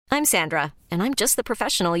I'm Sandra, and I'm just the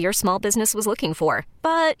professional your small business was looking for.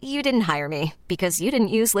 But you didn't hire me because you didn't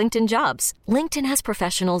use LinkedIn Jobs. LinkedIn has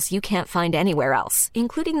professionals you can't find anywhere else,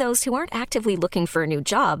 including those who aren't actively looking for a new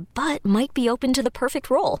job, but might be open to the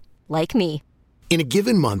perfect role, like me. In a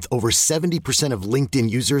given month, over 70% of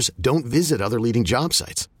LinkedIn users don't visit other leading job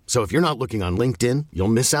sites. So if you're not looking on LinkedIn, you'll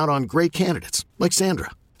miss out on great candidates like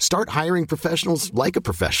Sandra. Start hiring professionals like a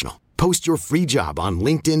professional. Post your free job on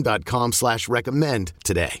linkedin.com/recommend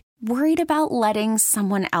today. Worried about letting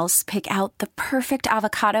someone else pick out the perfect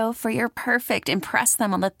avocado for your perfect impress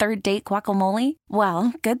them on the third date guacamole?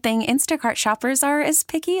 Well, good thing Instacart shoppers are as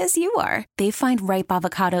picky as you are. They find ripe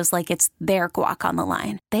avocados like it's their guac on the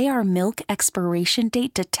line. They are milk expiration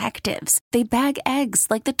date detectives. They bag eggs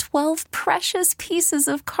like the 12 precious pieces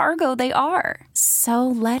of cargo they are. So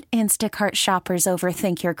let Instacart shoppers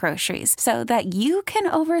overthink your groceries so that you can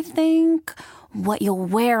overthink what you'll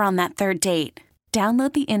wear on that third date.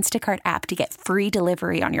 Download the Instacart app to get free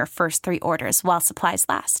delivery on your first 3 orders while supplies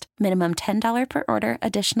last. Minimum $10 per order.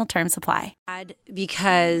 Additional terms apply.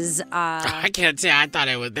 Because I can't tell. I thought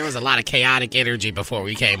there was a lot of chaotic energy before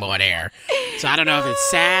we came on air. So I don't know if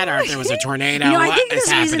it's sad or if there was a tornado. I think there's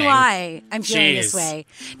a reason why I'm feeling this way.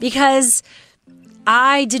 Because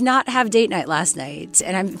I did not have date night last night,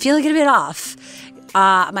 and I'm feeling a bit off.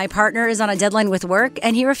 My partner is on a deadline with work,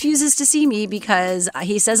 and he refuses to see me because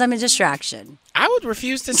he says I'm a distraction. I would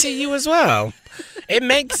refuse to see you as well. It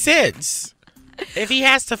makes sense. If he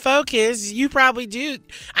has to focus, you probably do.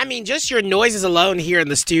 I mean, just your noises alone here in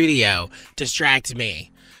the studio distract me.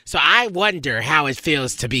 So I wonder how it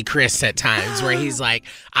feels to be Chris at times, where he's like,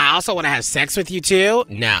 I also want to have sex with you too.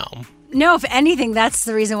 No, if anything, that's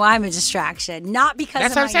the reason why I'm a distraction. Not because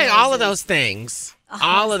that's of what my I'm saying. noises. All of those things.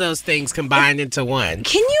 All of those things combined into one.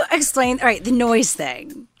 Can you explain, all right, the noise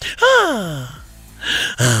thing?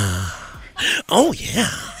 Oh, yeah.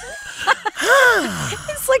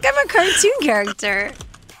 It's like I'm a cartoon character.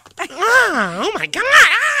 Oh, my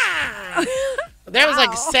God. There was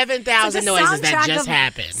like 7,000 noises that just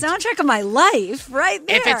happened. Soundtrack of my life, right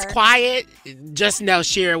there. If it's quiet, just know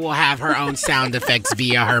Shira will have her own sound effects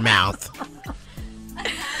via her mouth.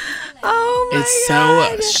 Oh my It's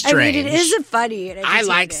God. so strange. I mean, it is funny. And I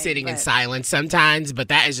like entertaining, sitting in but silence sometimes, but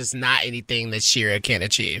that is just not anything that Shira can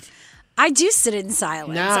achieve. I do sit in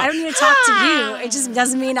silence. No. I don't need to talk to you. It just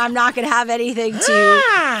doesn't mean I'm not going to have anything to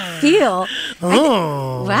feel.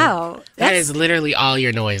 Oh. Wow. That is literally all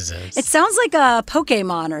your noises. It sounds like a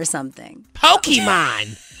Pokemon or something.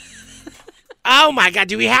 Pokemon. Oh my God.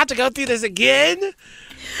 Do we have to go through this again?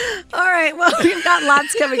 All right. Well, we've got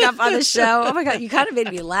lots coming up on the show. Oh my God, you kind of made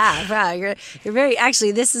me laugh. Wow, you're very.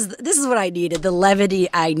 Actually, this is what I needed. The levity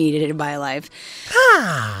I needed in my life.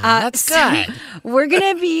 That's good. So we're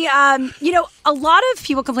gonna be. A lot of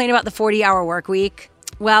people complain about the 40-hour work week.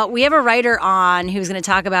 Well, we have a writer on who's going to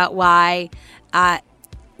talk about why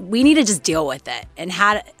we need to just deal with it and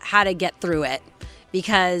how to get through it,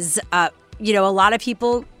 because a lot of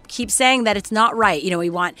people keep saying that it's not right. We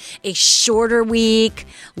want a shorter week,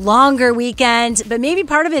 longer weekend, but maybe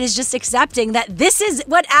part of it is just accepting that this is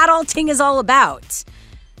what adulting is all about.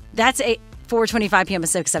 That's 4:25 p.m.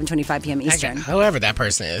 Pacific, 7:25 p.m. Eastern. Whoever that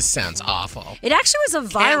person is sounds awful. It actually was a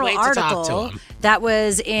Can't wait viral to talk to article him. that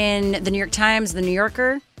was in the New York Times, the New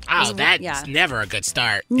Yorker. Oh, that's never a good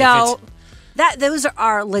start. No. Those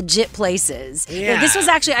are legit places. Yeah. This was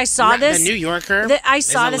actually, I saw this. The New Yorker. I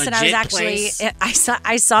saw this and I was legit actually, place.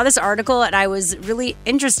 I saw this article and I was really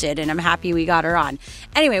interested, and I'm happy we got her on.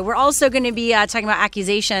 Anyway, we're also going to be talking about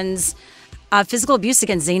accusations of physical abuse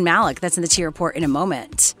against Zayn Malik. That's in the T Report in a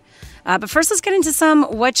moment. But first, let's get into some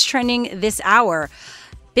what's trending this hour.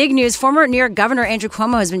 Big news. Former New York Governor Andrew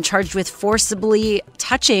Cuomo has been charged with forcibly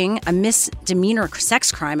touching a misdemeanor sex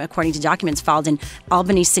crime, according to documents filed in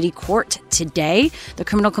Albany City Court today. The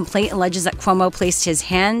criminal complaint alleges that Cuomo placed his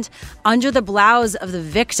hand under the blouse of the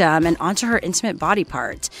victim and onto her intimate body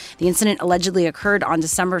part. The incident allegedly occurred on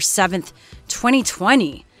December 7th,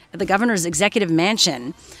 2020, at the governor's executive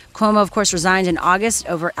mansion. Cuomo, of course, resigned in August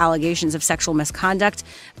over allegations of sexual misconduct,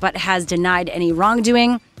 but has denied any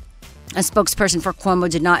wrongdoing. A spokesperson for Cuomo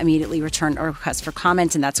did not immediately return a request for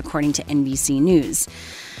comment, and that's according to NBC News.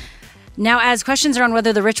 Now, as questions are on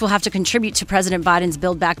whether the rich will have to contribute to President Biden's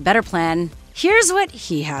Build Back Better plan, here's what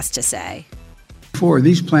he has to say.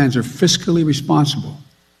 These plans are fiscally responsible.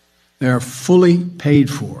 They are fully paid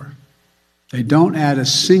for. They don't add a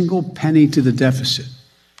single penny to the deficit.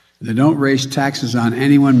 They don't raise taxes on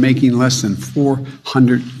anyone making less than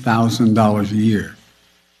 $400,000 a year.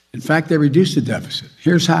 In fact, they reduce the deficit.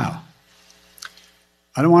 Here's how.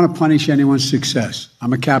 I don't want to punish anyone's success.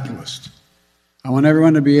 I'm a capitalist. I want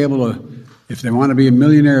everyone to be able to if they want to be a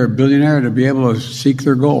millionaire or billionaire, to be able to seek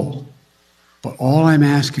their goal. But all I'm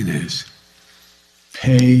asking is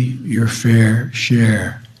pay your fair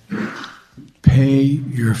share. Pay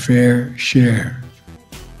your fair share.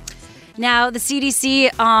 Now, the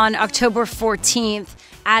CDC on October 14th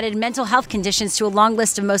added mental health conditions to a long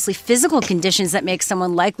list of mostly physical conditions that make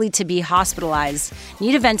someone likely to be hospitalized,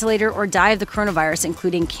 need a ventilator, or die of the coronavirus,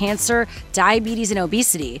 including cancer, diabetes, and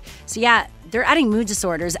obesity. So yeah, they're adding mood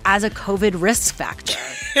disorders as a COVID risk factor.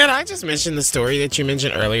 And I just mentioned the story that you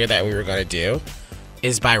mentioned earlier that we were going to do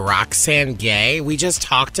is by Roxane Gay. We just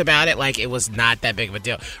talked about it like it was not that big of a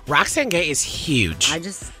deal. Roxane Gay is huge. I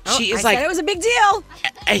said it was a big deal.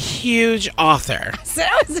 A huge author. I said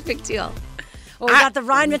it was a big deal. Well, we got the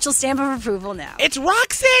Ryan Mitchell stamp of approval now. It's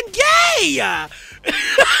Roxane Gay!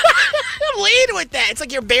 Lead with that. It's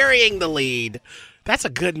like you're burying the lead. That's a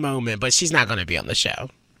good moment, but she's not going to be on the show.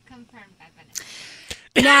 Confirmed 5 minutes.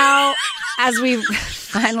 Now, as we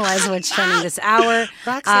finalize what's trending this hour,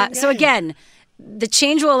 so again, the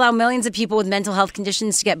change will allow millions of people with mental health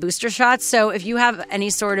conditions to get booster shots. So if you have any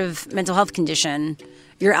sort of mental health condition,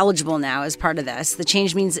 you're eligible now as part of this. The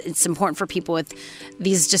change means it's important for people with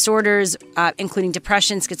these disorders, including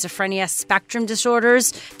depression, schizophrenia, spectrum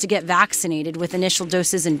disorders, to get vaccinated with initial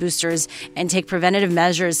doses and boosters and take preventative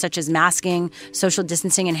measures such as masking, social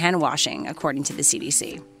distancing, and hand washing, according to the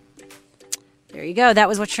CDC. There you go. That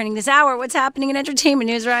was what's trending this hour. What's happening in entertainment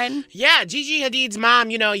news, Ryan? Yeah, Gigi Hadid's mom,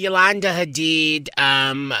 Yolanda Hadid,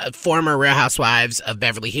 former Real Housewives of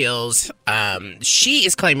Beverly Hills, she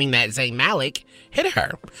is claiming that Zayn Malik hit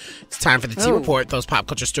her. It's time for the T Report, those pop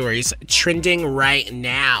culture stories trending right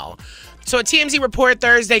now. So a TMZ report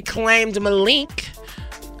Thursday claimed Malik.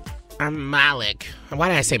 Why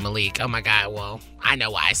did I say Malik? Oh my God, well, I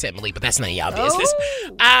know why I said Malik, but that's none of y'all business.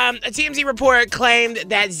 A TMZ report claimed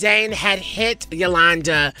that Zayn had hit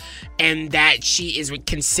Yolanda and that she is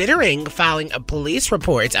considering filing a police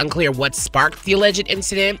report. It's unclear what sparked the alleged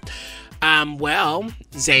incident. Well,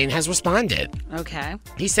 Zayn has responded. Okay.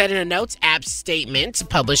 He said in a Notes app statement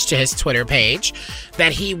published to his Twitter page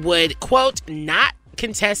that he would, quote, not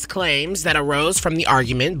contest claims that arose from the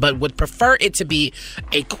argument, but would prefer it to be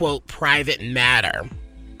a, quote, private matter.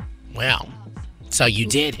 Well, so you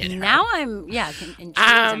did hit her. Now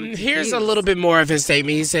here's a little bit more of his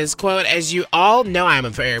statement. He says, quote, as you all know, I'm a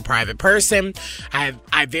very private person.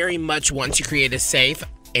 I very much want to create a safe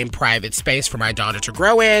and private space for my daughter to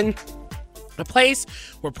grow in. A place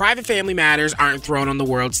where private family matters aren't thrown on the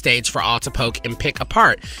world stage for all to poke and pick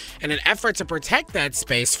apart. In an effort to protect that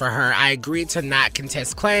space for her, I agreed to not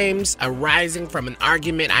contest claims arising from an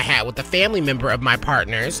argument I had with a family member of my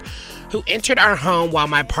partner's who entered our home while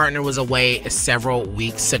my partner was away several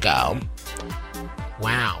weeks ago.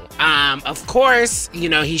 Wow. Of course,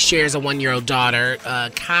 he shares a 1-year-old daughter,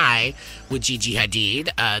 Kai, with Gigi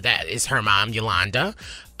Hadid. That is her mom, Yolanda.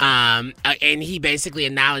 And he basically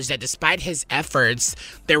acknowledged that despite his efforts,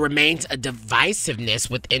 there remains a divisiveness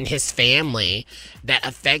within his family that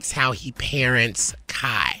affects how he parents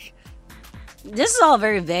Kai. This is all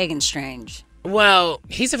very vague and strange. Well,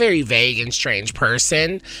 he's a very vague and strange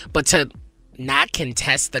person, but to not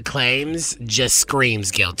contest the claims just screams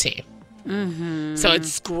guilty. Mm-hmm. So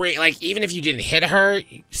it's great. Like, even if you didn't hit her,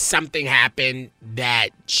 something happened that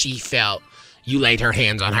she felt you laid her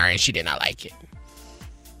hands on her and she did not like it.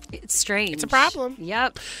 It's strange. It's a problem.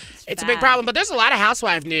 Yep. It's a big problem. But there's a lot of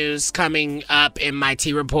housewife news coming up in my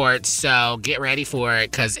T Report, so get ready for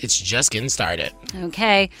it because it's just getting started.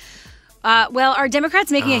 Okay. Well, are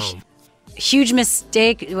Democrats making a huge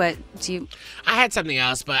mistake? What do you? I had something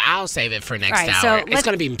else, but I'll save it for next right, hour. So it's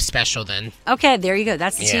going to be special then. Okay, there you go.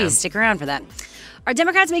 That's the tease. Stick around for that. Are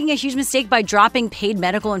Democrats making a huge mistake by dropping paid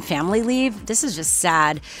medical and family leave? This is just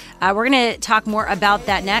sad. We're going to talk more about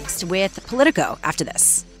that next with Politico after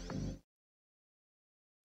this.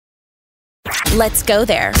 Let's go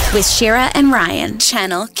there with Shira and Ryan,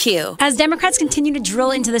 Channel Q. As Democrats continue to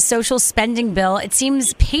drill into the social spending bill, it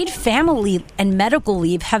seems paid family and medical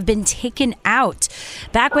leave have been taken out.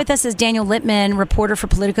 Back with us is Daniel Littman, reporter for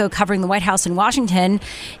Politico covering the White House in Washington.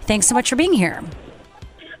 Thanks so much for being here.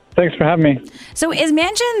 Thanks for having me. So is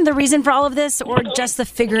Manchin the reason for all of this or just the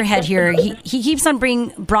figurehead here? He keeps on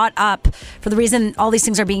being brought up for the reason all these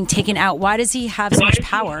things are being taken out. Why does he have so much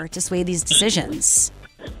power to sway these decisions?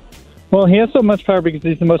 Well, he has so much power because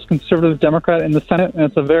he's the most conservative Democrat in the Senate, and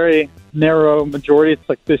it's a very narrow majority. It's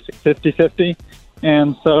like 50-50.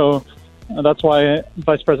 And so that's why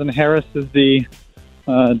Vice President Harris is the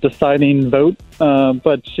deciding vote.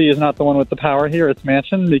 But she is not the one with the power here. It's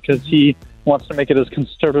Manchin because he wants to make it as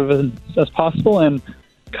conservative as possible and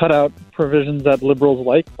cut out provisions that liberals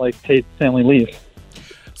like paid family leave.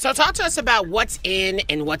 So talk to us about what's in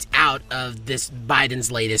and what's out of this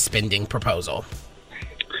Biden's latest spending proposal.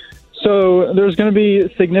 So there's going to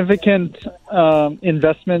be significant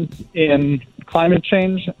investments in climate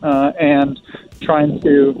change and trying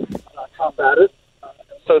to combat it.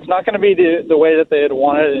 So it's not going to be the way that they had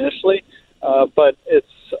wanted initially, but it's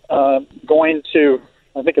going to,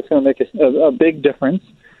 I think it's going to make a big difference.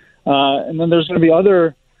 And then there's going to be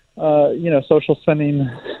other, social spending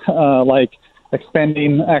like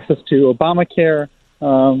expanding access to Obamacare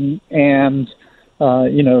and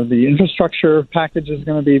the infrastructure package is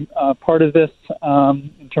going to be part of this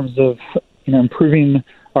in terms of improving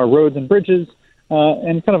our roads and bridges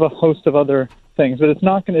and kind of a host of other things. But it's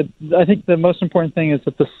not going to. I think the most important thing is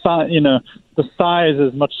that the size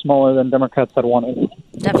is much smaller than Democrats had wanted.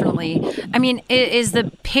 Definitely. I mean, is the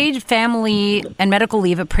paid family and medical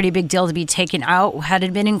leave a pretty big deal to be taken out? Had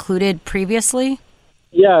it been included previously?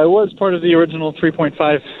 Yeah, it was part of the original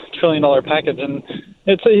 $3.5 trillion package, and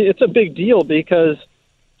it's a big deal because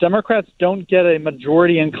Democrats don't get a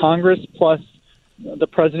majority in Congress plus the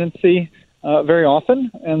presidency very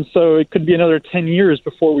often, and so it could be another 10 years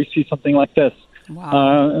before we see something like this.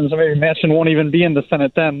 Wow. And so maybe Manchin won't even be in the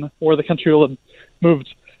Senate then, or the country will have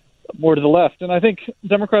moved more to the left. And I think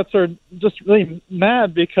Democrats are just really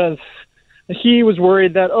mad because he was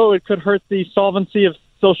worried that, it could hurt the solvency of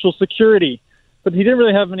Social Security. But he didn't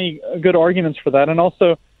really have any good arguments for that. And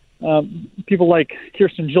also, people like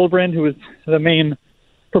Kirsten Gillibrand, who is the main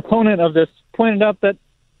proponent of this, pointed out that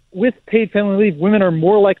with paid family leave, women are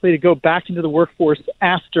more likely to go back into the workforce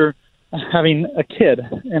after having a kid.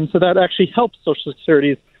 And so that actually helps Social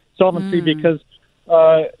Security's solvency because,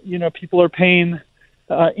 people are paying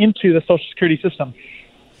into the Social Security system.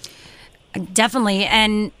 Definitely.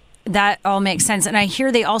 And that all makes sense. And I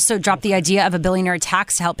hear they also dropped the idea of a billionaire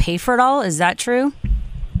tax to help pay for it all. Is that true?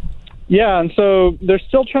 Yeah, and so they're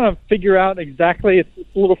still trying to figure out exactly. It's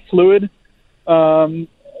a little fluid. I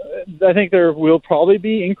think there will probably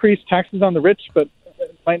be increased taxes on the rich, but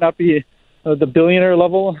it might not be the billionaire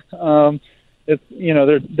level.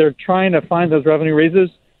 They're trying to find those revenue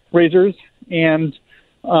raisers, and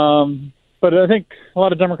but I think a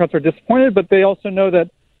lot of Democrats are disappointed. But they also know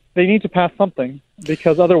that they need to pass something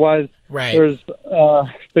because otherwise there's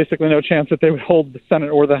basically no chance that they would hold the Senate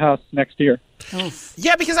or the House next year.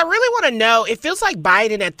 Yeah, because I really want to know, it feels like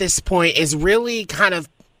Biden at this point is really kind of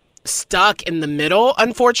stuck in the middle.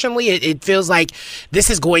 Unfortunately, it feels like this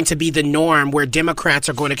is going to be the norm where Democrats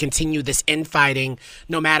are going to continue this infighting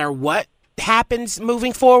no matter what happens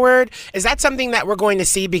moving forward. Is that something that we're going to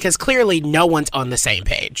see? Because clearly no one's on the same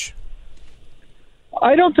page.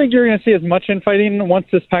 I don't think you're going to see as much infighting once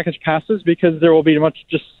this package passes because there will be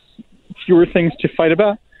just fewer things to fight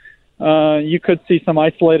about. You could see some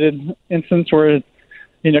isolated instance where,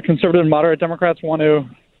 conservative and moderate Democrats want to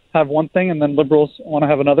have one thing and then liberals want to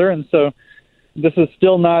have another. And so this is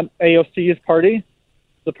still not AOC's party.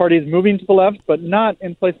 The party is moving to the left, but not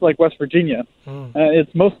in places like West Virginia.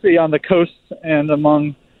 It's mostly on the coast and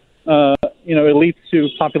among, elites who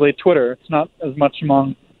populate Twitter. It's not as much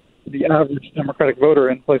among the average Democratic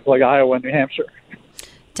voter in places like Iowa and New Hampshire.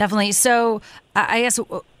 Definitely. So I guess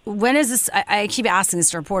when is this? I keep asking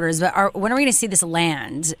this to reporters, but when are we going to see this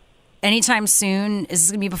land? Anytime soon? Is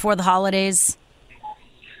this going to be before the holidays?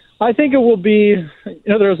 I think it will be.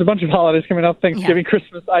 There's a bunch of holidays coming up: Thanksgiving,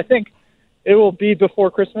 Christmas. I think it will be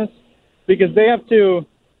before Christmas because they have to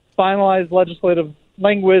finalize legislative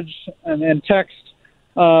language and text.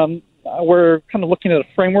 We're kind of looking at a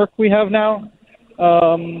framework we have now.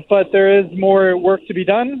 But there is more work to be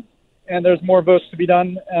done, and there's more votes to be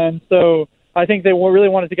done. And so I think they really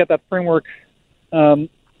wanted to get that framework kind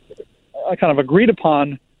of agreed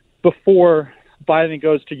upon before Biden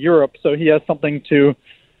goes to Europe. So he has something so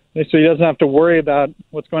he doesn't have to worry about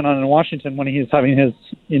what's going on in Washington when he's having his,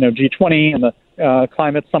 G20 and the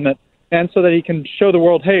climate summit. And so that he can show the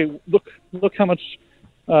world, hey, look how much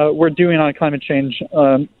we're doing on climate change.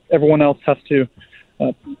 Everyone else has to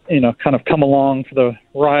kind of come along for the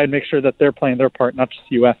ride, make sure that they're playing their part, not just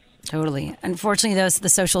the U.S. Totally. Unfortunately, the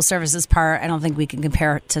social services part, I don't think we can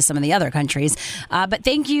compare it to some of the other countries. But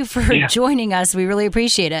thank you for joining us. We really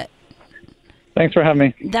appreciate it. Thanks for having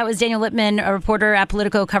me. That was Daniel Lippman, a reporter at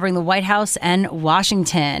Politico covering the White House and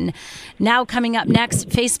Washington. Now coming up next,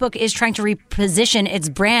 Facebook is trying to reposition its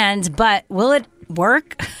brand, but will it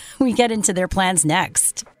work? We get into their plans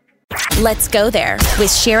next. Let's go there with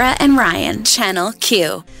Shira and Ryan, Channel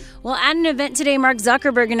Q. Well, at an event today, Mark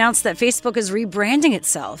Zuckerberg announced that Facebook is rebranding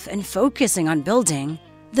itself and focusing on building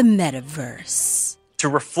the metaverse. To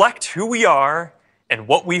reflect who we are and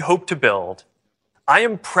what we hope to build, I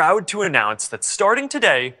am proud to announce that starting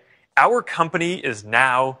today, our company is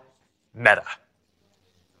now Meta.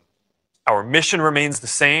 Our mission remains the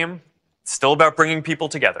same. It's still about bringing people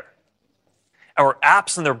together. Our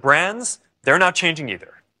apps and their brands, they're not changing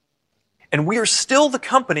either. And we are still the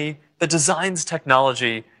company that designs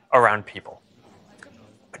technology around people.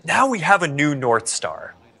 But now we have a new North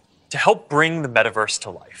Star to help bring the metaverse to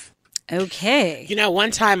life. Okay. You know, one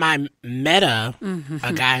time I met a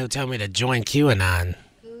guy who told me to join QAnon.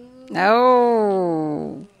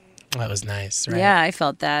 Oh. That was nice, right? Yeah, I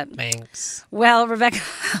felt that. Thanks. Well, Rebecca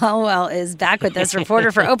Hallwell is back with us,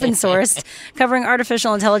 reporter for Open Source, covering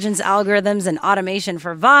artificial intelligence algorithms and automation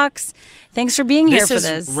for Vox. Thanks for being here for this.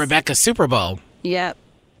 This is Rebecca Super Bowl. Yep.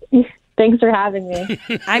 Thanks for having me.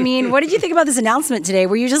 I mean, what did you think about this announcement today?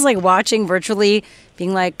 Were you just like watching virtually,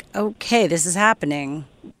 being like, okay, this is happening?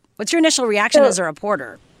 What's your initial reaction as a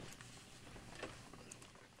reporter?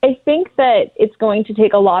 I think that it's going to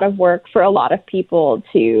take a lot of work for a lot of people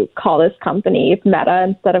to call this company Meta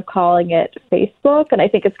instead of calling it Facebook. And I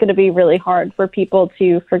think it's going to be really hard for people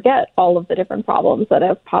to forget all of the different problems that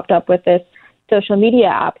have popped up with this social media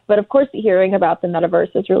app. But of course, hearing about the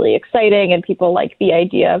metaverse is really exciting, and people like the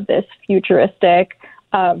idea of this futuristic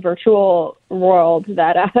virtual world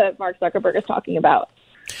that Mark Zuckerberg is talking about.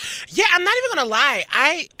 Yeah, I'm not even going to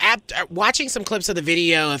lie. After watching some clips of the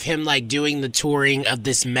video of him like doing the touring of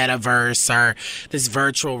this metaverse or this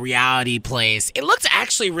virtual reality place, it looked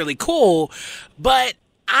actually really cool. But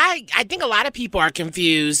I think a lot of people are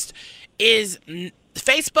confused. Is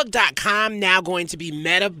Facebook.com now going to be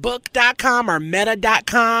Metabook.com or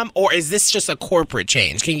Meta.com, or is this just a corporate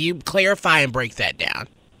change? Can you clarify and break that down?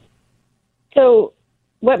 So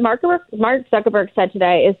what Mark Zuckerberg said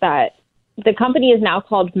today is that the company is now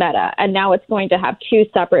called Meta, and now it's going to have two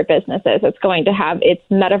separate businesses. It's going to have its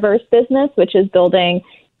metaverse business, which is building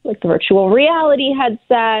like the virtual reality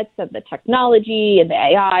headsets and the technology and the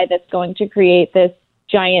AI that's going to create this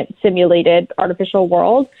giant simulated artificial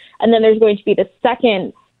world. And then there's going to be the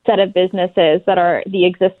second set of businesses that are the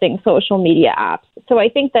existing social media apps. So I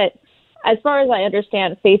think that as far as I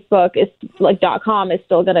understand, Facebook is like .com is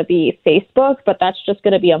still going to be Facebook, but that's just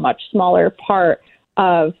going to be a much smaller part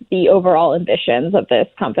of the overall ambitions of this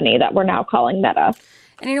company that we're now calling Meta.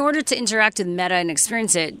 And in order to interact with Meta and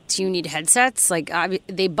experience it, do you need headsets? Like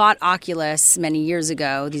they bought Oculus many years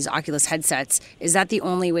ago, these Oculus headsets. Is that the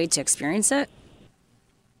only way to experience it?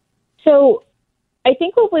 So I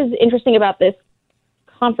think what was interesting about this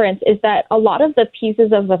conference is that a lot of the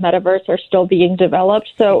pieces of the metaverse are still being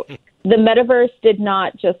developed. So the metaverse did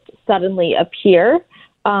not just suddenly appear.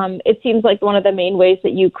 It seems like one of the main ways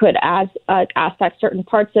that you could aspect certain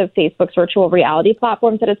parts of Facebook's virtual reality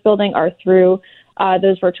platforms that it's building are through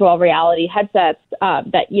those virtual reality headsets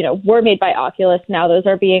that, were made by Oculus. Now those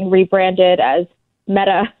are being rebranded as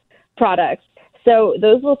Meta products. So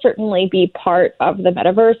those will certainly be part of the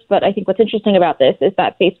metaverse. But I think what's interesting about this is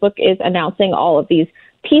that Facebook is announcing all of these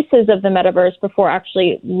pieces of the metaverse before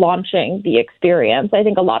actually launching the experience. I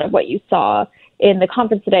think a lot of what you saw in the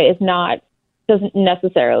conference today doesn't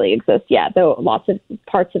necessarily exist yet, though lots of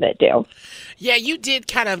parts of it do. Yeah, you did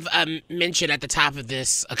kind of mention at the top of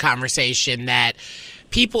this conversation that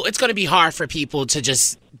it's going to be hard for people to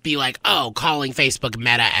just be like, oh, calling Facebook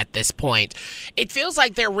Meta at this point. It feels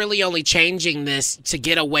like they're really only changing this to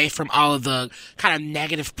get away from all of the kind of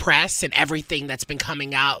negative press and everything that's been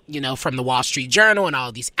coming out, from the Wall Street Journal and all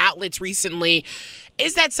of these outlets recently.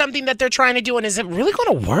 Is that something that they're trying to do, and is it really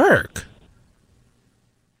going to work?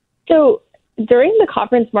 So during the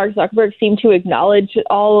conference, Mark Zuckerberg seemed to acknowledge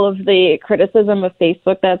all of the criticism of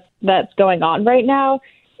Facebook that's going on right now.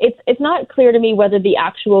 It's not clear to me whether the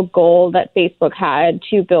actual goal that Facebook had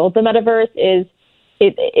to build the metaverse is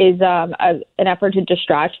an effort to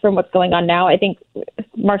distract from what's going on now. I think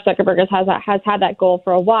Mark Zuckerberg has had that goal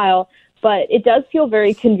for a while, but it does feel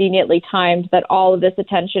very conveniently timed that all of this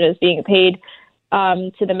attention is being paid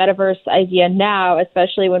to the metaverse idea now,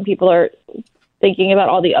 especially when people are thinking about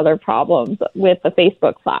all the other problems with the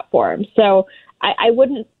Facebook platform. So I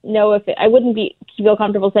wouldn't know I wouldn't feel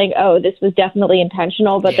comfortable saying, oh, this was definitely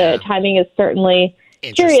intentional, but the timing is certainly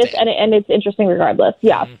curious and it's interesting regardless.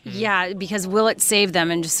 Yeah. Yeah, because will it save them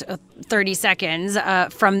in just 30 seconds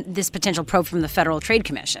from this potential probe from the Federal Trade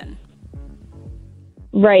Commission?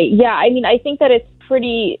 Right. Yeah. I mean, I think that it's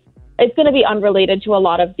going to be unrelated to a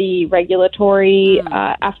lot of the regulatory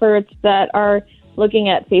efforts that are looking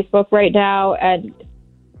at Facebook right now. And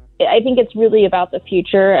I think it's really about the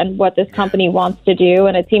future and what this company wants to do.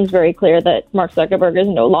 And it seems very clear that Mark Zuckerberg is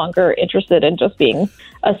no longer interested in just being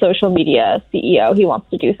a social media CEO. He wants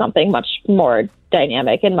to do something much more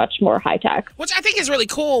dynamic and much more high tech. Which I think is really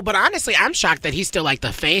cool, but honestly, I'm shocked that he's still like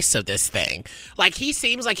the face of this thing. Like, he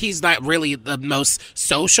seems like he's not really the most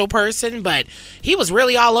social person, but he was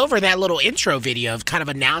really all over that little intro video of kind of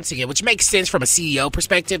announcing it, which makes sense from a CEO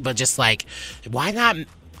perspective, but just like, why not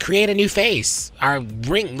create a new face or get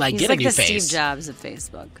a new face? He's like the Steve Jobs of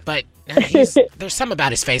Facebook. But there's something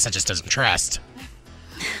about his face I just doesn't trust.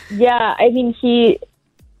 Yeah, I mean,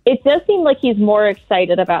 it does seem like he's more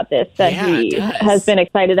excited about this than he has been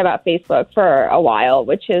excited about Facebook for a while,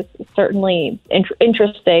 which is certainly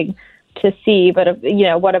interesting to see. But,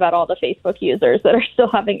 what about all the Facebook users that are still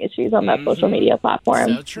having issues on that social media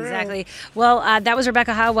platform? So true. Exactly. Well, that was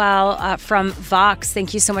Rebecca Howell from Vox.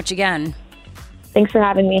 Thank you so much again. Thanks for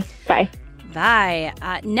having me. Bye. Bye.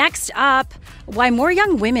 Next up, why more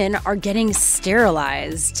young women are getting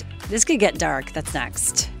sterilized. This could get dark. That's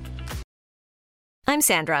next. I'm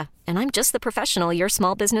Sandra, and I'm just the professional your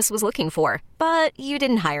small business was looking for. But you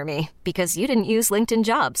didn't hire me because you didn't use LinkedIn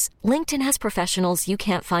Jobs. LinkedIn has professionals you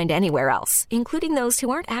can't find anywhere else, including those who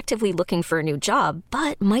aren't actively looking for a new job,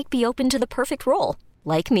 but might be open to the perfect role,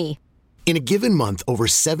 like me. In a given month, over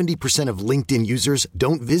 70% of LinkedIn users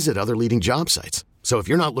don't visit other leading job sites. So if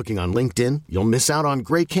you're not looking on LinkedIn, you'll miss out on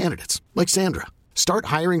great candidates like Sandra. Start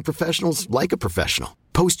hiring professionals like a professional.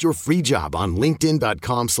 Post your free job on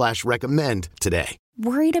linkedin.com/recommend today.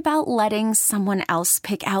 Worried about letting someone else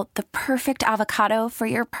pick out the perfect avocado for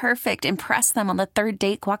your perfect impress them on the third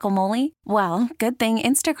date guacamole? Well, good thing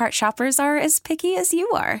Instacart shoppers are as picky as you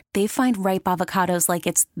are. They find ripe avocados like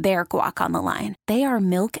it's their guac on the line. They are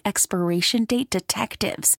milk expiration date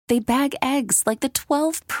detectives. They bag eggs like the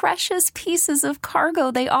 12 precious pieces of cargo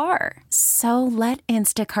they are. So let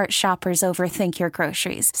Instacart shoppers overthink your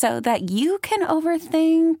groceries so that you can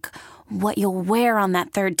overthink what you'll wear on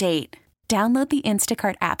that third date. Download the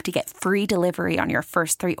Instacart app to get free delivery on your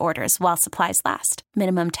first 3 orders while supplies last.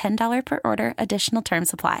 Minimum $10 per order. Additional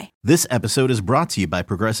terms apply. This episode is brought to you by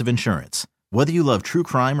Progressive Insurance. Whether you love true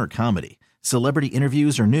crime or comedy, celebrity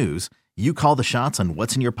interviews or news, you call the shots on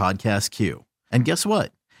what's in your podcast queue. And guess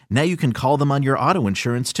what? Now you can call them on your auto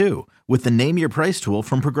insurance too with the Name Your Price tool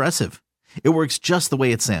from Progressive. It works just the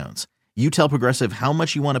way it sounds. You tell Progressive how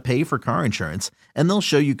much you want to pay for car insurance, and they'll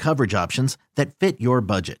show you coverage options that fit your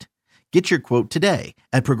budget. Get your quote today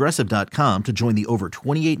at Progressive.com to join the over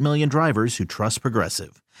 28 million drivers who trust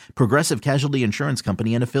Progressive. Progressive Casualty Insurance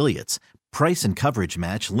Company and Affiliates. Price and coverage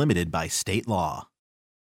match limited by state law.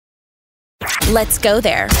 Let's go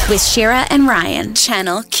there with Shira and Ryan,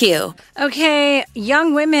 Channel Q. Okay,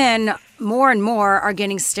 young women more and more are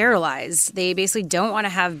getting sterilized. They basically don't want to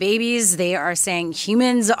have babies. They are saying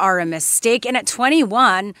humans are a mistake. And at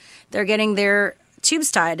 21, they're getting their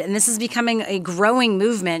tubes tied, and this is becoming a growing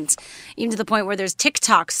movement, even to the point where there's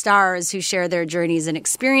TikTok stars who share their journeys and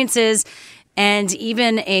experiences, and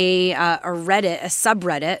even a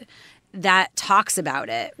subreddit that talks about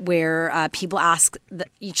it, where people ask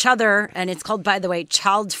each other, and it's called, by the way,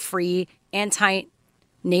 child-free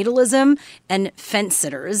anti-natalism and fence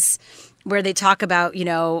sitters, where they talk about,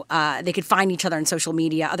 they could find each other on social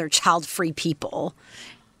media, other child-free people.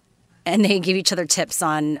 And they give each other tips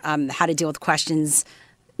on how to deal with questions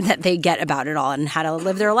that they get about it all and how to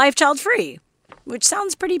live their life child-free, which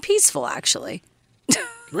sounds pretty peaceful, actually.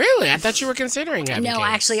 Really? I thought you were considering having kids. No,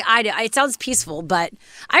 actually, it sounds peaceful, but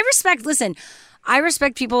I respect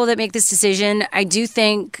people that make this decision. I do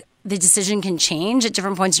think the decision can change at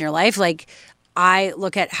different points in your life. Like, I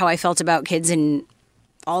look at how I felt about kids and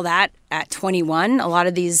all that at 21. A lot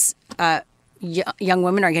of these young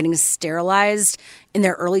women are getting sterilized in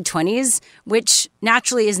their early 20s, which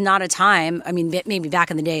naturally is not a time. I mean, maybe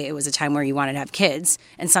back in the day, it was a time where you wanted to have kids,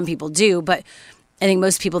 and some people do. But I think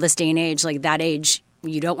most people this day and age, like that age,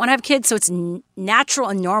 you don't want to have kids. So it's natural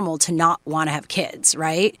and normal to not want to have kids,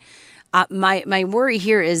 right? My worry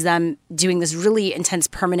here is them doing this really intense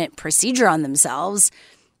permanent procedure on themselves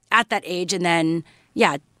at that age, and then,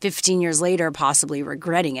 15 years later, possibly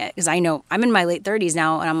regretting it. Because I know I'm in my late 30s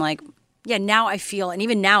now, and I'm like, now I feel, and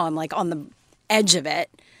even now I'm like on the edge of it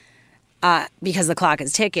because the clock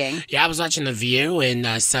is ticking. Yeah, I was watching The View,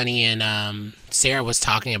 and Sunny and Sarah was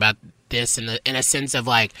talking about this in a sense of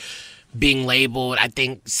like being labeled. I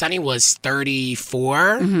think Sunny was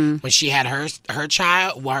 34 when she had her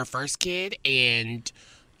child, her first kid, and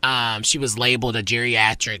she was labeled a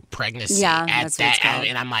geriatric pregnancy that's what it's called.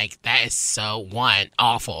 And I'm like, that is so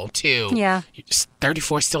awful. 2,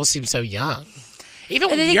 34 still seems so young.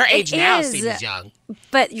 Even your age now seems young.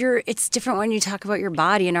 But it's different when you talk about your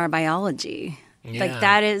body and our biology. Yeah. Like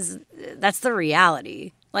that's the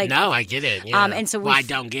reality. Like, no, I get it. Yeah. And so I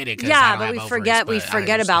don't get it. 'Cause yeah, I don't but have we ovaries,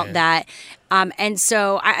 forget about that. And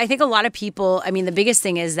so I think a lot of people. I mean, the biggest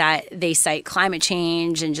thing is that they cite climate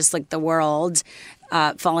change and just like the world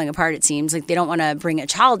falling apart. It seems like they don't want to bring a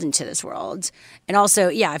child into this world. And also,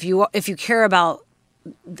 yeah, if you care about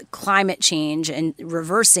the climate change and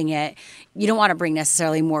reversing it, you don't want to bring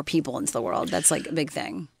necessarily more people into the world. That's like a big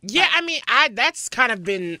thing. Yeah, I mean, that's kind of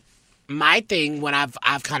been my thing when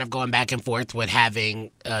I've kind of gone back and forth with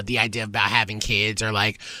having the idea about having kids or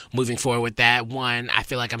like moving forward with that. One, I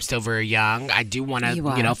feel like I'm still very young. I do want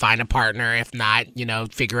to, find a partner. If not,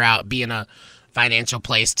 figure out be in a financial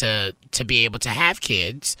place to be able to have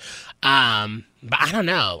kids. But I don't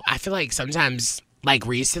know. I feel like sometimes, like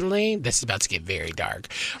recently, this is about to get very dark.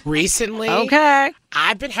 Recently, okay,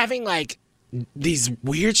 I've been having like these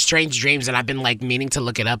weird, strange dreams, and I've been like meaning to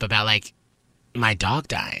look it up about like my dog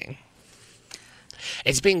dying.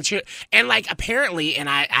 It's being true. And, like, apparently, and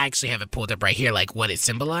I actually have it pulled up right here, like, what it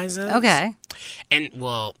symbolizes. Okay. And,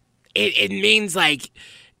 well, it means, if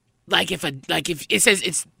it says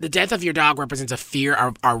it's the death of your dog represents a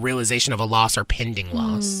fear or realization of a loss or pending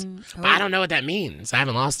loss. But I don't know what that means. I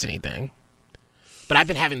haven't lost anything. But I've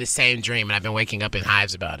been having the same dream, and I've been waking up in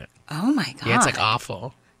hives about it. Oh, my God. Yeah, it's, like,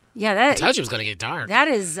 awful. Yeah, I told you it was going to get dark. That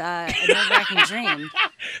is a nerve-wracking dream.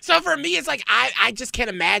 So for me, it's like I just can't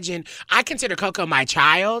imagine. I consider Coco my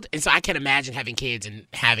child, and so I can't imagine having kids and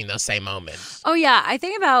having those same moments. Oh, yeah. I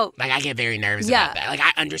think about... Like, I get very nervous about that. Like,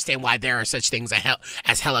 I understand why there are such things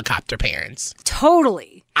as helicopter parents.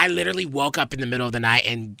 Totally. I literally woke up in the middle of the night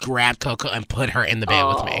and grabbed Coco and put her in the bed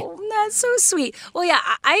with me. Oh, that's so sweet. Well, yeah,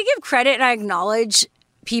 I give credit and I acknowledge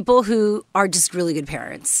people who are just really good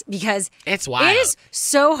parents because it's wild. It is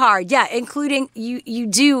so hard. Yeah, including you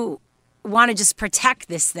do want to just protect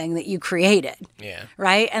this thing that you created. Yeah.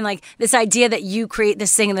 Right? And like this idea that you create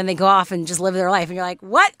this thing and then they go off and just live their life and you're like,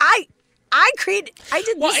 "What? I did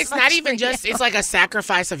this." Well, it's not even just it's like a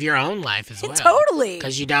sacrifice of your own life as well. Totally.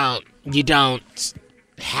 Cuz you don't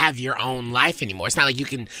have your own life anymore. It's not like you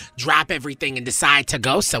can drop everything and decide to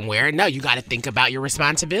go somewhere. No, you got to think about your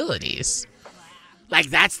responsibilities. Like,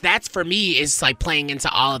 that's for me, is like playing into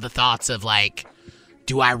all of the thoughts of like,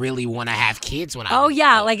 do I really want to have kids when I'm... Oh,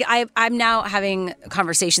 yeah. Like, I'm now having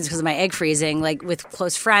conversations because of my egg freezing, like with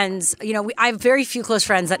close friends. I have very few close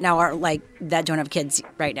friends that now are like, that don't have kids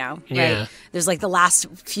right now. Right? Yeah. There's like the last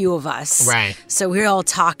few of us. Right. So we all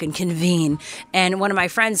talk and convene. And one of my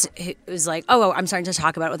friends was like, oh, I'm starting to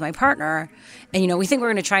talk about it with my partner. And, we think we're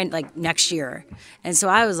going to try like next year. And so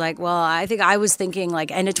I was like, well, I was thinking like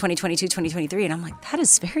end of 2022, 2023. And I'm like, that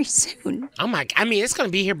is very soon. Oh my, I mean, it's going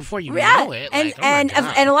to be here before you know it. And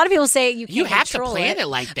a lot of people say you can't you have to control plan it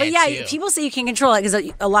like that, but yeah, too. people say you can control it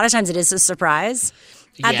because a lot of times it is a surprise.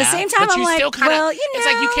 At the same time, but I'm like, well, it's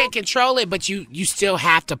like you can't control it, but you still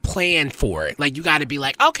have to plan for it. Like, you got to be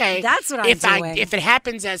like, okay, that's what I'm doing. If it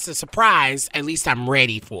happens as a surprise, at least I'm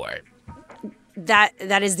ready for it.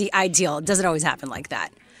 That is the ideal. It doesn't always happen like that.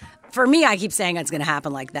 For me, I keep saying it's going to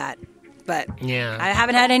happen like that. But yeah, I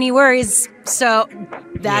haven't had any worries, so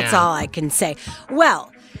that's all I can say.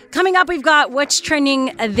 Well, coming up, we've got what's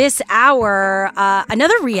trending this hour.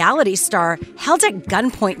 Another reality star held at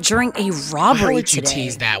gunpoint during a robbery How would you today.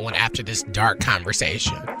 tease that one after this dark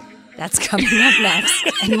conversation? That's coming up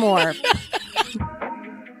next and more.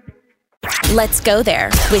 Let's go there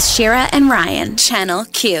with Shira and Ryan, Channel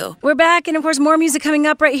Q. We're back, and of course, more music coming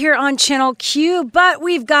up right here on Channel Q, but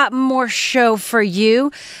we've got more show for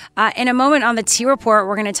you. In a moment on the T Report,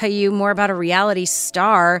 we're going to tell you more about a reality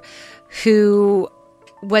star who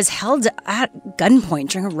was held at gunpoint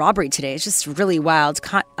during a robbery today. It's just really wild.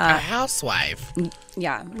 A housewife.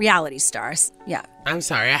 Yeah, reality stars. Yeah. I'm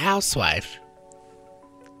sorry, a housewife.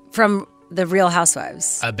 From The Real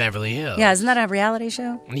Housewives. Of Beverly Hills. Yeah, isn't that a reality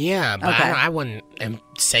show? Yeah, but okay. I wouldn't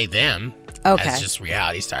say them as just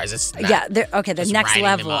reality stars. It's not, yeah, the next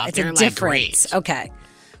level. It's they're a difference. Like, okay.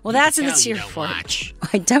 Well, that's in the T Report.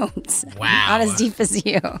 I don't. Wow. Not as deep as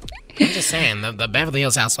you. I'm just saying, the Beverly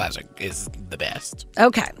Hills Housewives is the best.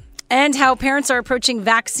 Okay. And how parents are approaching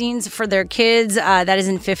vaccines for their kids. That is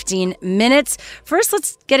in 15 minutes. First,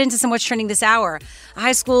 let's get into some what's trending this hour. A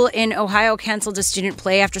high school in Ohio canceled a student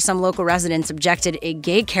play after some local residents objected a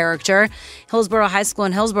gay character. Hillsborough High School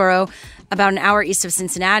in Hillsborough, about an hour east of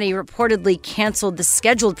Cincinnati, reportedly canceled the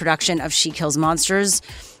scheduled production of She Kills Monsters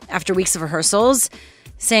after weeks of rehearsals,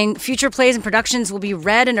 saying future plays and productions will be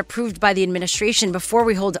read and approved by the administration before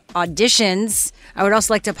we hold auditions. I would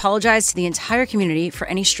also like to apologize to the entire community for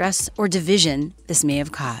any stress or division this may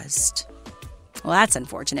have caused. Well, that's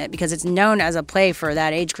unfortunate because it's known as a play for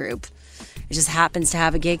that age group. It just happens to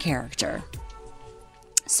have a gay character.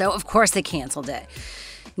 So, of course, they canceled it.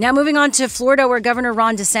 Now, moving on to Florida, where Governor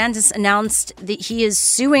Ron DeSantis announced that he is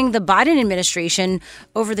suing the Biden administration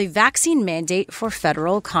over the vaccine mandate for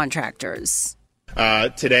federal contractors.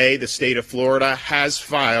 Today, the state of Florida has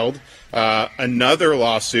filed another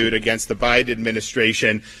lawsuit against the Biden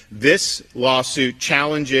administration. This lawsuit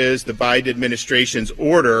challenges the Biden administration's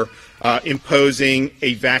order imposing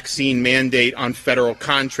a vaccine mandate on federal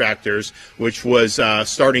contractors, which was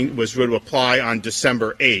going to apply on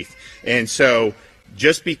December 8th. And so,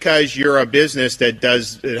 just because you're a business that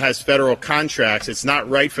has federal contracts, it's not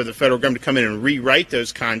right for the federal government to come in and rewrite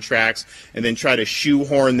those contracts and then try to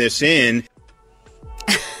shoehorn this in.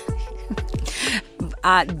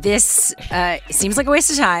 This seems like a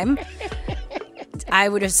waste of time. I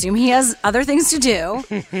would assume he has other things to do.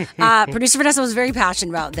 Producer Vanessa was very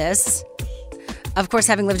passionate about this. Of course,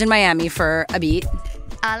 having lived in Miami for a beat.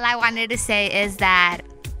 All I wanted to say is that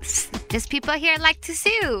just people here like to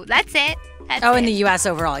sue. That's it. In the U.S.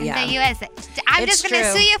 overall, yeah. In the U.S. I'm just going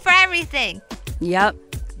to sue you for everything. Yep.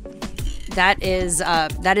 That is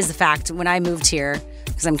the fact. When I moved here,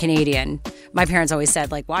 because I'm Canadian, my parents always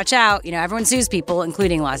said, like, watch out. You know, everyone sues people,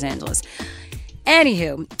 including Los Angeles.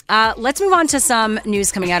 Anywho, let's move on to some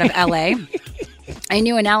news coming out of L.A. A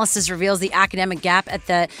new analysis reveals the academic gap at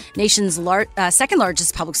the nation's second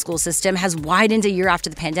largest public school system has widened a year after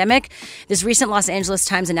the pandemic. This recent Los Angeles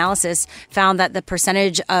Times analysis found that the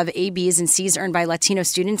percentage of A, Bs, and Cs earned by Latino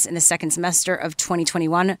students in the second semester of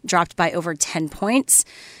 2021 dropped by over 10 points.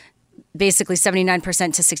 Basically 79%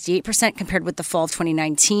 to 68% compared with the fall of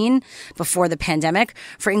 2019 before the pandemic.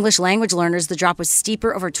 For English language learners, the drop was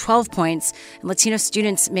steeper, over 12 points. And Latino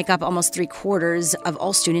students make up almost 3/4 of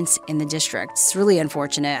all students in the district. It's really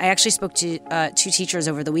unfortunate. I actually spoke to two teachers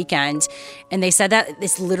over the weekend, and they said that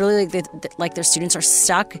it's literally like their students are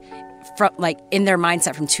stuck in their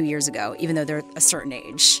mindset from 2 years ago, even though they're a certain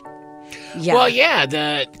age. Yeah. Well,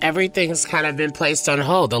 yeah, everything's kind of been placed on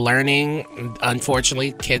hold. The learning,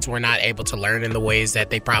 unfortunately, kids were not able to learn in the ways that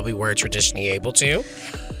they probably were traditionally able to.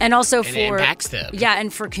 And also it impacts them. Yeah,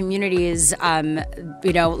 and for communities,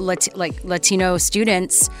 Latino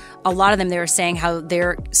students, a lot of them, they were saying how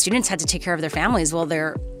their students had to take care of their families while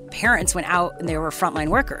their parents went out and they were frontline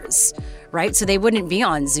workers, right? So they wouldn't be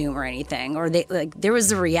on Zoom or anything, or there was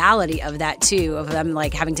the reality of that too, of them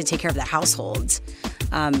having to take care of the household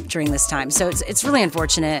during this time. So it's really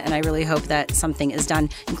unfortunate, and I really hope that something is done,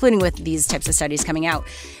 including with these types of studies coming out.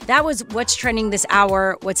 That was what's trending this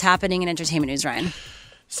hour. What's happening in entertainment news, Ryan?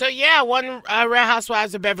 So yeah, one Real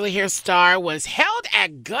Housewives of Beverly Hills star was held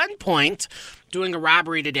at gunpoint doing a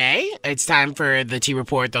robbery today. It's time for the T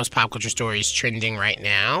Report, those pop culture stories trending right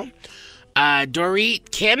now. Dorit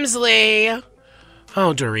Kemsley,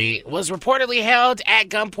 Dorit, was reportedly held at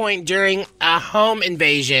gunpoint during a home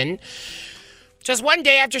invasion just one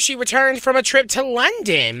day after she returned from a trip to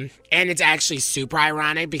London. And it's actually super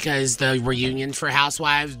ironic because the reunion for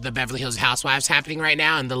Housewives, the Beverly Hills Housewives, happening right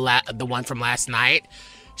now, and the one from last night,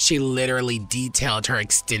 she literally detailed her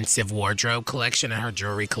extensive wardrobe collection and her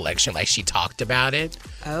jewelry collection, like she talked about it.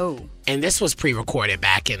 Oh. And this was pre-recorded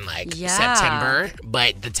back in September,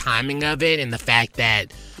 but the timing of it and the fact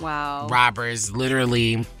that robbers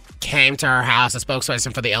literally came to her house, a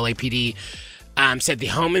spokesperson for the LAPD said the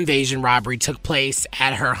home invasion robbery took place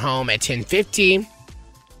at her home at 10:50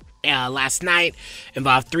 last night,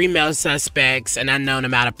 involved 3 male suspects. An unknown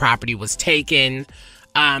amount of property was taken.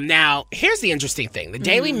 Now, here's the interesting thing. The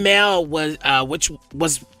Daily Mail, which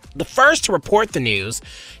was the first to report the news,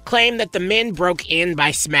 claimed that the men broke in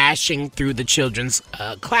by smashing through the children's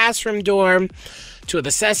classroom door. 2 of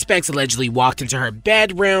the suspects allegedly walked into her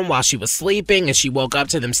bedroom while she was sleeping, and she woke up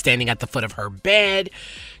to them standing at the foot of her bed.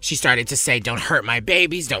 She started to say, "Don't hurt my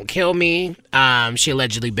babies, don't kill me." She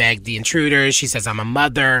allegedly begged the intruders. She says, "I'm a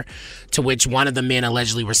mother," to which one of the men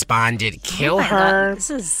allegedly responded, "Kill her." God. This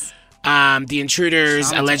is... The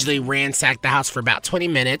intruders allegedly ransacked the house for about 20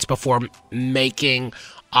 minutes before making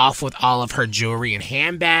off with all of her jewelry and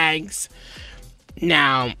handbags.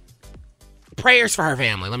 Now, prayers for her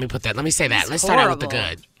family. Let me say that. Let's start out with the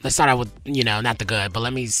good. Let's start out with, not the good, but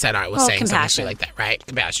let me start out with saying something like that, right?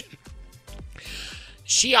 Compassion.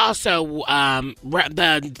 She also,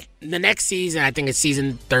 the next season, I think it's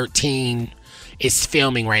season 13, is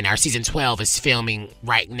filming right now. Season 12 is filming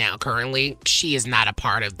right now currently. She is not a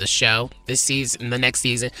part of the show this season. The next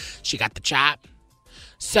season, she got the chop.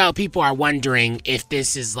 So people are wondering if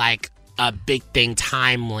this is like a big thing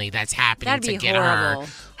timely that's happening to get horrible.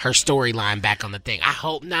 her storyline back on the thing. I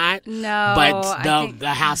hope not. No. But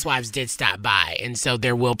the housewives did stop by, and so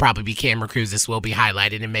there will probably be camera crews. This will be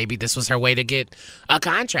highlighted, and maybe this was her way to get a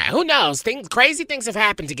contract. Who knows? Crazy things have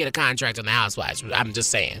happened to get a contract on the housewives. I'm just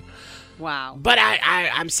saying. Wow. But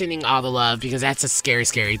I'm sending all the love because that's a scary,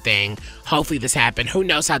 scary thing. Hopefully this happened. Who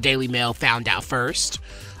knows how Daily Mail found out first?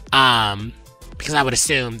 Because I would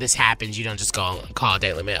assume this happens. You don't just go and call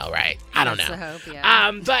Daily Mail, right? I don't know. That's the hope,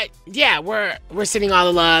 yeah. But yeah, we're sending all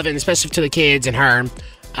the love, and especially to the kids and her.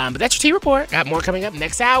 But that's your Tea Report. Got more coming up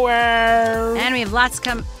next hour. And we have lots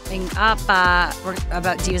coming up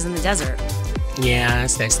about Divas in the Desert. Yeah,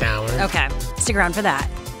 it's next hour. Okay, stick around for that.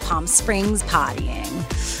 Palm Springs pottying.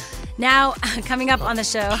 Now, coming up on the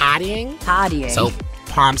show. Pottying? Pottying. So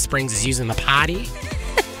Palm Springs is using the potty?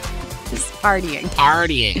 Just partying.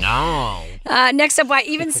 Partying, oh. Next up, why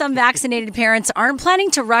even some vaccinated parents aren't planning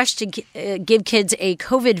to rush to give kids a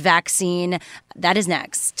COVID vaccine. That is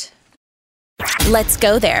next. Let's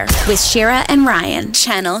go there with Shira and Ryan,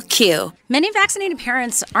 Channel Q. Many vaccinated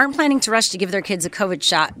parents aren't planning to rush to give their kids a COVID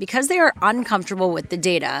shot because they are uncomfortable with the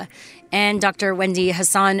data. And Dr. Wendy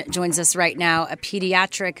Hassan joins us right now, a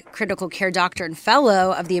pediatric critical care doctor and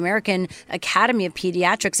fellow of the American Academy of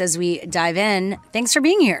Pediatrics, as we dive in. Thanks for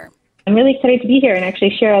being here. I'm really excited to be here. And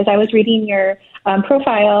actually, Shira, as I was reading your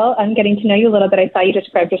profile, getting to know you a little bit, I saw you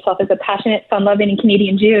described yourself as a passionate, fun-loving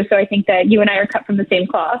Canadian Jew. So I think that you and I are cut from the same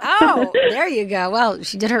cloth. Oh, there you go. Well,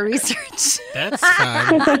 she did her research. That's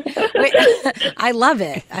fun. Wait, I love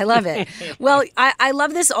it. I love it. Well, I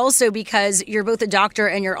love this also because you're both a doctor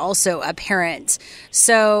and you're also a parent.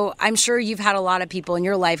 So I'm sure you've had a lot of people in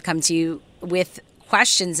your life come to you with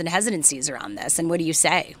questions and hesitancies around this. And what do you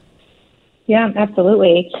say? Yeah,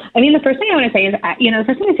 absolutely. I mean, the first thing I want to say is, the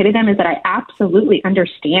first thing I say to them is that I absolutely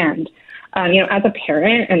understand, as a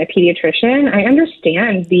parent and a pediatrician, I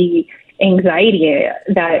understand the anxiety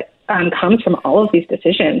that comes from all of these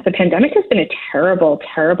decisions. The pandemic has been a terrible,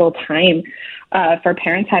 terrible time for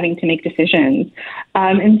parents having to make decisions.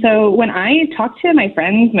 And so when I talk to my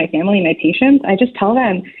friends, my family, my patients, I just tell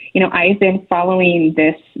them, I've been following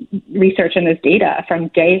this research and this data from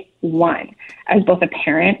day one as both a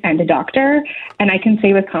parent and a doctor. And I can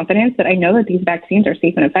say with confidence that I know that these vaccines are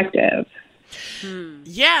safe and effective.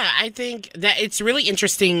 Yeah, I think that it's really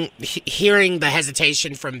interesting hearing the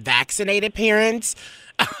hesitation from vaccinated parents,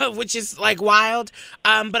 which is like wild.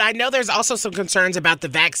 But I know there's also some concerns about the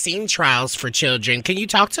vaccine trials for children. Can you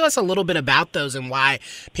talk to us a little bit about those and why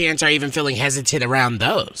parents are even feeling hesitant around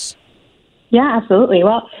those? Yeah, absolutely.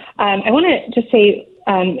 Well, I want to just say,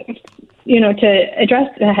 to address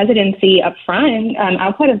the hesitancy up front,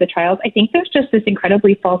 outside of the trials, I think there's just this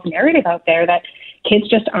incredibly false narrative out there that kids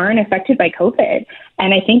just aren't affected by COVID.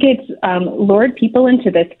 And I think it's lured people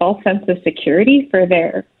into this false sense of security for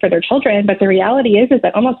their children. But the reality is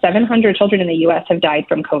that almost 700 children in the U.S. have died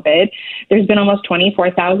from COVID. There's been almost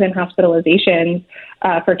 24,000 hospitalizations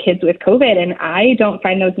for kids with COVID. And I don't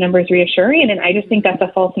find those numbers reassuring. And I just think that's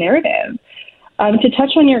a false narrative. To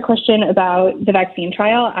touch on your question about the vaccine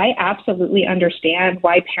trial, I absolutely understand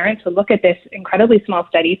why parents would look at this incredibly small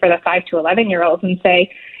study for the 5 to 11-year-olds and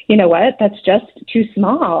say, you know what, that's just too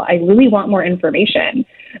small. I really want more information.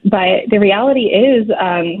 But the reality is,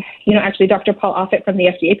 actually Dr. Paul Offit from the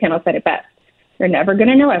FDA panel said it best. You're never going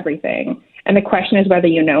to know everything. And the question is whether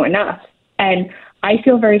you know enough. And I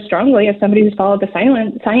feel very strongly, as somebody who's followed the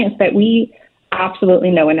science, that we absolutely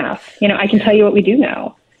know enough. I can tell you what we do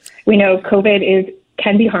know. We know COVID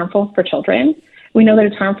can be harmful for children. We know that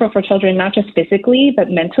it's harmful for children not just physically,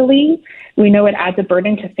 but mentally. We know it adds a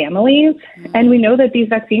burden to families. And we know that these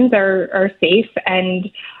vaccines are safe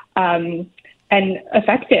and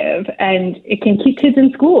effective, and it can keep kids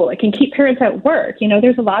in school. It can keep parents at work.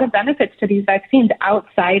 There's a lot of benefits to these vaccines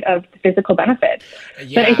outside of the physical benefits.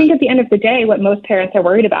 Yeah. But I think at the end of the day, what most parents are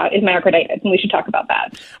worried about is myocarditis, and we should talk about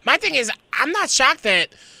that. My thing is, I'm not shocked that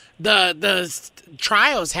the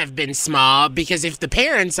trials have been small, because if the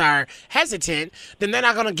parents are hesitant, then they're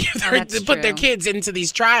not going to put their kids into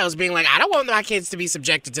these trials being like, I don't want my kids to be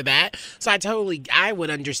subjected to that. So I would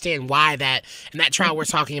understand why that, and that trial we're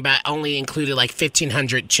talking about only included like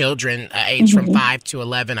 1,500 children aged from 5 to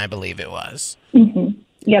 11, I believe it was. Mm-hmm.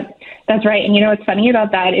 Yep, that's right. And what's funny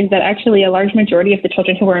about that is that actually a large majority of the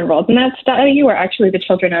children who were enrolled in that study were actually the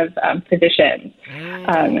children of physicians.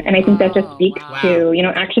 And I think that just speaks to,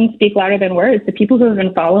 actions speak louder than words. The people who have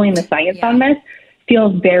been following the science on this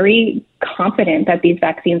feel very confident that these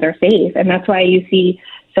vaccines are safe. And that's why you see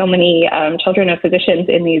so many children of physicians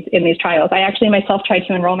in these trials. I actually myself tried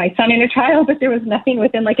to enroll my son in a trial, but there was nothing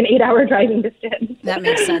within like an 8-hour driving distance. That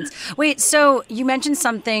makes sense. Wait, so you mentioned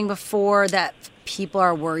something before that people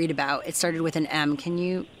are worried about? It started with an M. Can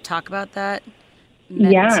you talk about that?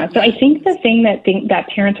 Yeah, so I think the thing that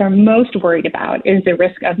parents are most worried about is the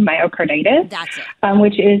risk of myocarditis. That's it.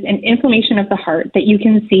 Which is an inflammation of the heart that you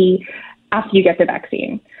can see after you get the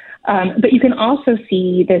vaccine. But you can also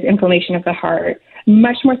see this inflammation of the heart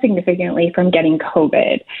much more significantly from getting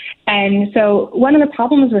COVID. And so one of the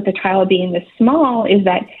problems with the trial being this small is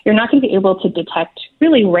that you're not going to be able to detect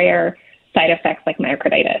really rare side effects like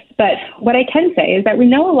myocarditis. But what I can say is that we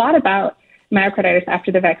know a lot about myocarditis after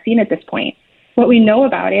the vaccine at this point. What we know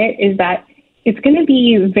about it is that it's going to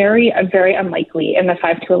be very, very unlikely in the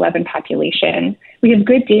 5 to 11 population. We have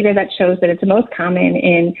good data that shows that it's most common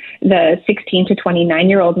in the 16 to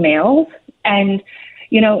 29-year-old males. And,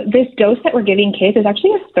 this dose that we're giving kids is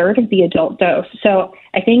actually a third of the adult dose. So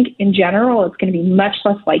I think in general, it's going to be much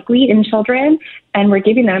less likely in children, and we're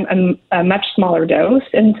giving them a much smaller dose.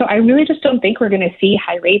 And so I really just don't think we're going to see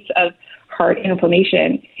high rates of heart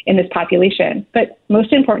inflammation in this population. But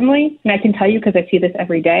most importantly, and I can tell you because I see this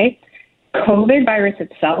every day, COVID virus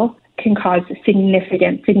itself can cause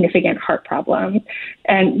significant heart problems.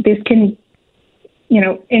 And this can,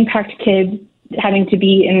 impact kids having to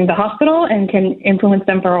be in the hospital and can influence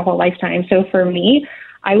them for a whole lifetime. So for me,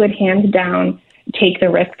 I would hands down take the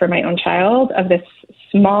risk for my own child of this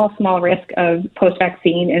small risk of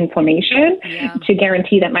post-vaccine inflammation to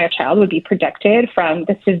guarantee that my child would be protected from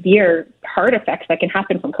the severe heart effects that can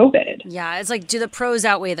happen from COVID. Yeah, it's like, do the pros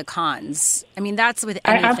outweigh the cons? I mean, that's with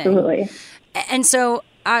anything. Absolutely. And so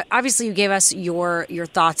obviously you gave us your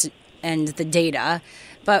thoughts and the data,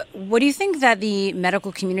 but what do you think that the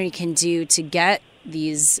medical community can do to get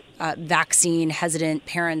these vaccine hesitant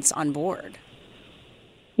parents on board?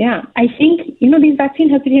 Yeah, I think, these vaccine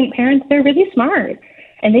hesitant parents, they're really smart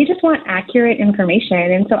and they just want accurate information.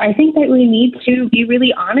 And so I think that we need to be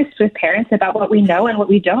really honest with parents about what we know and what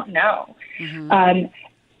we don't know. Mm-hmm.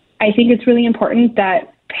 I think it's really important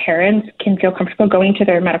that parents can feel comfortable going to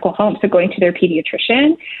their medical home, so going to their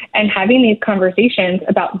pediatrician and having these conversations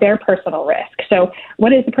about their personal risk. So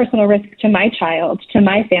what is the personal risk to my child, to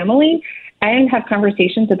my family? And have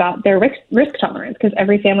conversations about their risk tolerance, because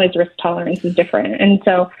every family's risk tolerance is different. And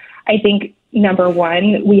so I think, number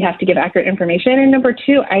one, we have to give accurate information. And number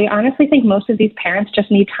two, I honestly think most of these parents just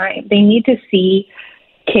need time. They need to see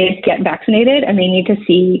kids get vaccinated, and they need to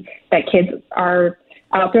see that kids are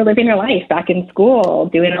out there living their life, back in school,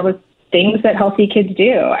 doing all the things that healthy kids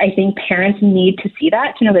do. I think parents need to see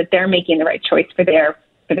that to know that they're making the right choice for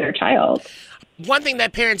their child. One thing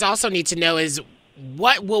that parents also need to know is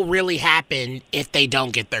what will really happen if they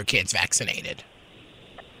don't get their kids vaccinated?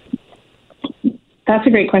 That's a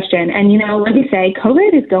great question. And, like we say,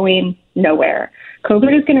 COVID is going nowhere.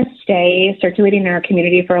 COVID is going to stay circulating in our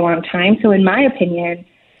community for a long time. So in my opinion,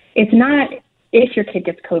 it's not if your kid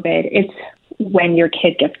gets COVID, it's when your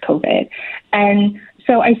kid gets COVID. And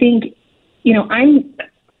so I think,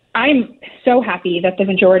 I'm so happy that the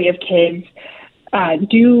majority of kids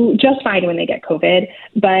do just fine when they get COVID.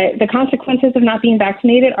 But the consequences of not being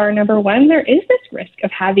vaccinated are, number one, there is this risk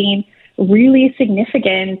of having really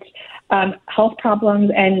significant health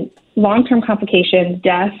problems and long-term complications,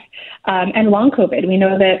 death, and long COVID. We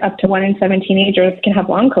know that up to 1 in 7 teenagers can have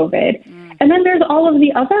long COVID. And then there's all of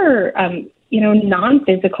the other,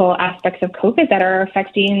 non-physical aspects of COVID that are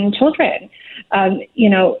affecting children.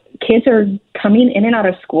 Kids are coming in and out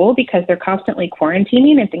of school because they're constantly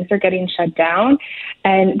quarantining and things are getting shut down.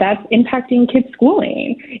 And that's impacting kids'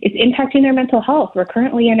 schooling. It's impacting their mental health. We're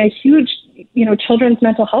currently in a huge, children's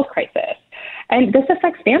mental health crisis. And this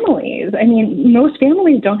affects families. I mean, most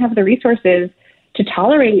families don't have the resources to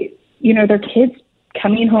tolerate, their kids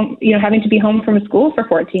coming home, having to be home from school for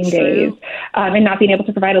 14 days and not being able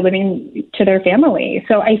to provide a living to their family.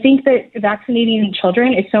 So I think that vaccinating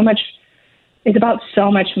children is about so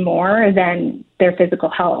much more than their physical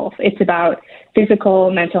health. It's about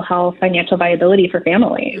physical, mental health, financial viability for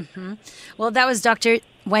families. Mm-hmm. Well, that was Dr.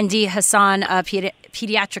 Wendy Hassan, a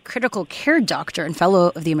pediatric critical care doctor and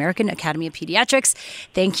fellow of the American Academy of Pediatrics.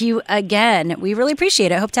 Thank you again. We really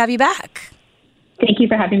appreciate it. Hope to have you back. Thank you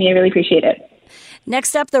for having me. I really appreciate it.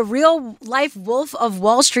 Next up, the real-life Wolf of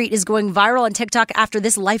Wall Street is going viral on TikTok after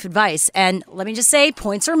this life advice. And let me just say,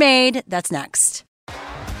 points are made. That's next.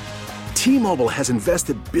 T-Mobile has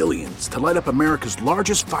invested billions to light up America's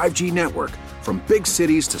largest 5G network, from big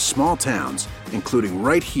cities to small towns, including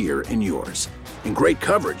right here in yours. And great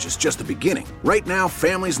coverage is just the beginning. Right now,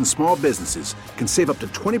 families and small businesses can save up to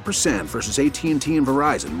 20% versus AT&T and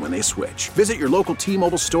Verizon when they switch. Visit your local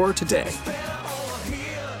T-Mobile store today.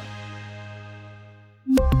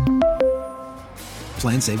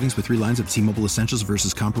 Plan savings with 3 lines of T-Mobile Essentials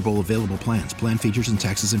versus comparable available plans. Plan features and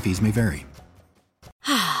taxes and fees may vary.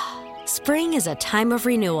 Spring is a time of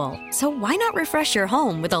renewal, so why not refresh your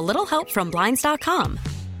home with a little help from Blinds.com?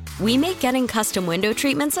 We make getting custom window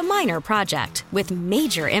treatments a minor project with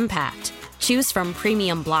major impact. Choose from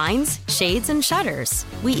premium blinds, shades, and shutters.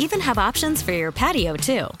 We even have options for your patio,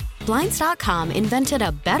 too. Blinds.com invented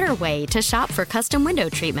a better way to shop for custom window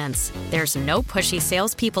treatments. There's no pushy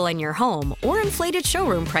salespeople in your home or inflated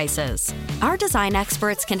showroom prices. Our design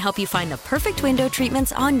experts can help you find the perfect window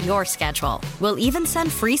treatments on your schedule. We'll even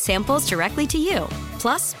send free samples directly to you.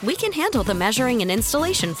 Plus, we can handle the measuring and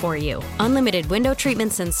installation for you. Unlimited window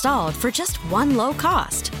treatments installed for just one low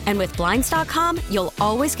cost. And with Blinds.com, you'll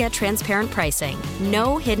always get transparent pricing.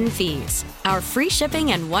 No hidden fees. Our free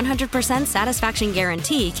shipping and 100% satisfaction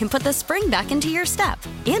guarantee can put the spring back into your step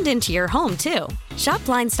and into your home, too. Shop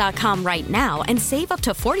Blinds.com right now and save up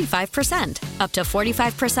to 45%. Up to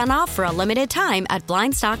 45% off for a limited time at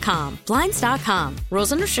Blinds.com. Blinds.com.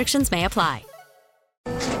 Rules and restrictions may apply.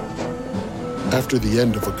 After the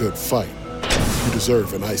end of a good fight, you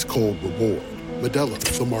deserve an ice-cold reward. Modelo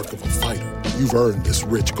is the mark of a fighter. You've earned this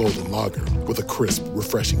rich golden lager with a crisp,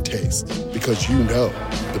 refreshing taste. Because you know,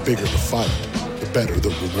 the bigger the fight, the better the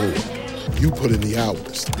reward. You put in the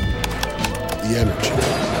hours, the energy,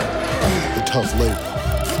 the tough labor.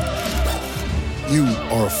 You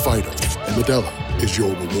are a fighter, and Modelo is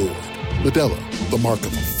your reward. Modelo, the mark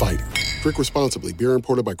of a fighter. Drink responsibly. Beer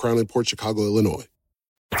imported by Crown Imports, Chicago, Illinois.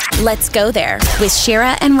 Let's go there with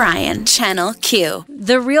Shira and Ryan, Channel Q.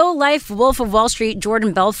 The real-life Wolf of Wall Street,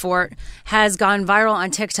 Jordan Belfort, has gone viral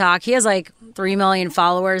on TikTok. He has like 3 million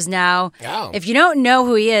followers now. Oh. If you don't know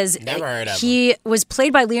who he is, Never heard of him. He was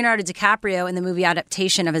played by Leonardo DiCaprio in the movie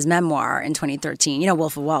adaptation of his memoir in 2013. You know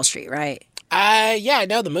Wolf of Wall Street, right? Yeah, I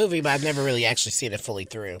know the movie, but I've never really actually seen it fully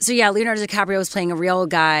through. So yeah, Leonardo DiCaprio was playing a real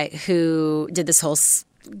guy who did this whole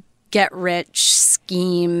get-rich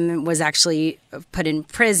scheme, was actually put in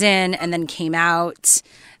prison and then came out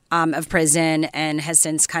of prison and has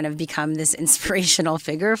since kind of become this inspirational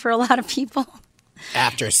figure for a lot of people.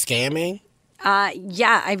 After scamming?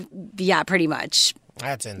 Yeah, pretty much.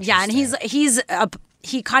 That's interesting. Yeah, and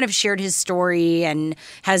he kind of shared his story and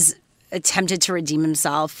has attempted to redeem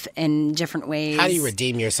himself in different ways. How do you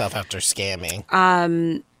redeem yourself after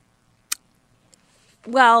scamming?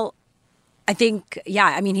 Well, I think,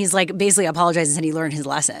 he's like basically apologized and said he learned his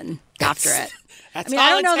lesson after it. That's I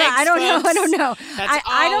don't know that. I don't know. That's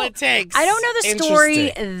all it takes. I don't know the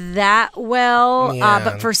story that well,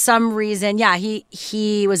 but for some reason,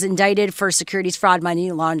 he was indicted for securities fraud,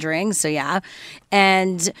 money laundering. So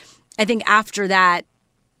and I think after that,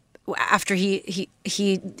 after he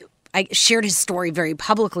shared his story very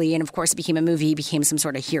publicly, and of course it became a movie. He became some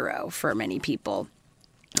sort of hero for many people.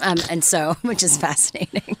 And so, which is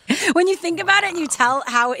fascinating. When you think about it and you tell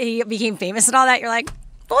how he became famous and all that, you're like,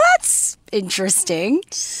 well, that's interesting.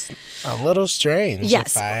 A little strange.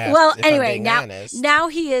 Yes. Anyway, now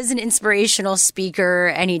he is an inspirational speaker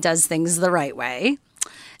and he does things the right way.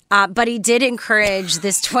 But he did encourage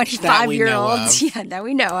this 25-year-old that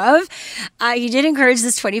we know of. He did encourage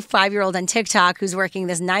this 25-year-old on TikTok who's working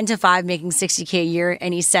this 9 to 5, making $60K a year.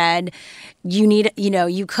 And he said, you need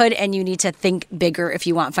to think bigger if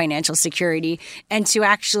you want financial security, and to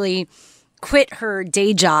actually quit her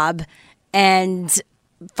day job and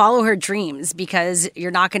follow her dreams, because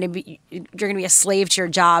you're going to be a slave to your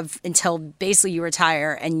job until basically you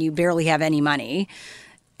retire and you barely have any money.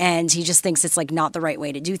 And he just thinks it's like not the right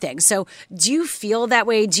way to do things. So do you feel that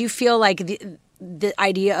way? Do you feel like the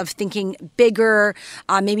idea of thinking bigger,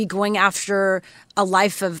 maybe going after a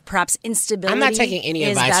life of perhaps instability? I'm not taking any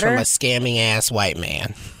advice from a scamming ass white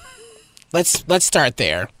man. Let's start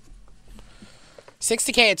there.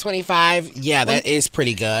 60K at 25, that is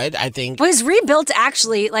pretty good, I think. Well, his rebuilt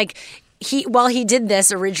actually, he did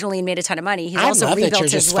this originally and made a ton of money. He's also love rebuilt that you're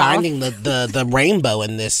as just well. finding the rainbow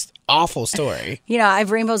in this awful story. I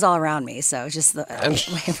have rainbows all around me, so just the.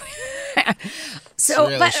 Really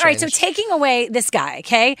all right. So taking away this guy,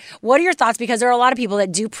 okay, what are your thoughts? Because there are a lot of people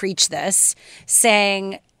that do preach this,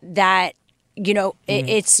 saying that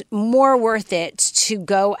it's more worth it to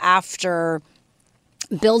go after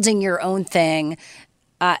building your own thing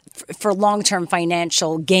for long-term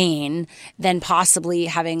financial gain than possibly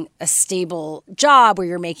having a stable job where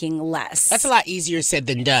you're making less. That's a lot easier said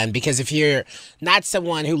than done, because if you're not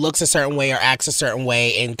someone who looks a certain way or acts a certain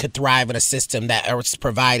way and could thrive in a system that is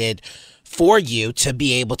provided for you to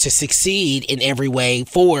be able to succeed in every way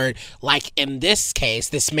forward. Like in this case,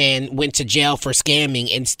 this man went to jail for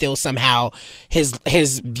scamming, and still somehow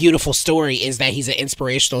his beautiful story is that he's an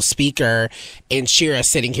inspirational speaker, and Shira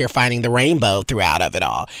sitting here finding the rainbow throughout of it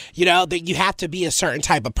all. You know, that you have to be a certain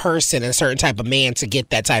type of person and a certain type of man to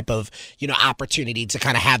get that type of, you know, opportunity to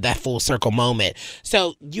kind of have that full circle moment.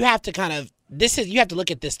 So you have to kind of, you have to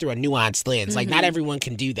look at this through a nuanced lens. Like, not everyone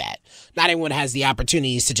can do that. Not everyone has the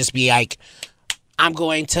opportunities to just be like, I'm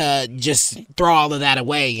going to just throw all of that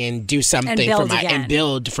away and do something and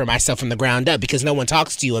build for myself from the ground up, because no one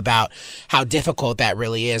talks to you about how difficult that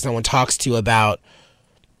really is. No one talks to you about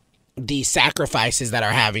the sacrifices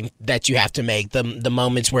that you have to make, the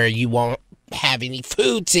moments where you won't have any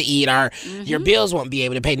food to eat, or your bills won't be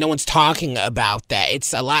able to pay. No one's talking about that.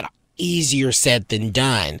 It's a lot easier said than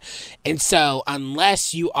done. And so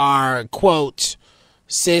unless you are, quote,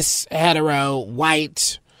 cis, hetero,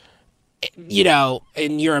 white, you know,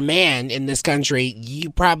 and you're a man in this country,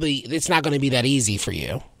 it's not going to be that easy for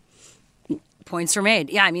you. Points are made.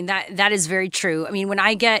 Yeah, I mean, that is very true. I mean, when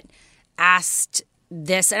I get asked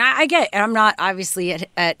this, and I'm not obviously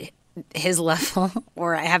at his level,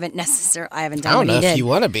 or I haven't done I don't know if you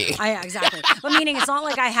want to be. Exactly. But meaning, it's not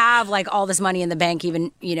like I have like all this money in the bank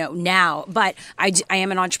even, you know, now, but I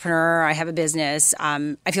am an entrepreneur. I have a business.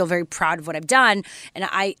 I feel very proud of what I've done. And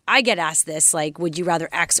I get asked this, like, would you rather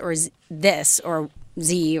X or this or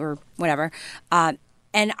Z or whatever? And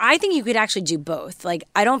I think you could actually do both. Like,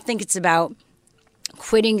 I don't think it's about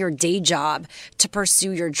quitting your day job to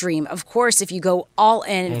pursue your dream. Of course, if you go all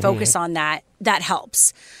in and focus on that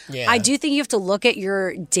helps. Yeah. I do think you have to look at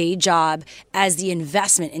your day job as the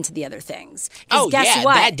investment into the other things. Guess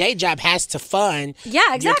what? That day job has to fund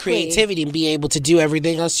your creativity and be able to do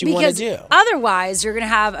everything else you want to do. Otherwise, you're going to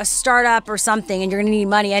have a startup or something, and you're going to need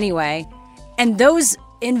money anyway. And those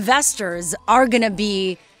investors are going to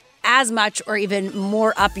be as much or even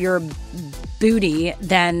more up your booty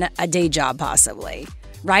than a day job possibly,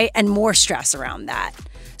 right? And more stress around that.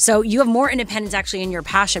 So you have more independence actually in your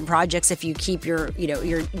passion projects if you keep your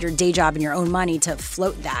day job and your own money to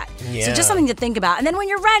float that. Yeah. So just something to think about. And then when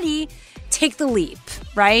you're ready, take the leap,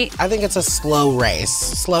 right? I think it's a slow race,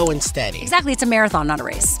 slow and steady. Exactly. It's a marathon, not a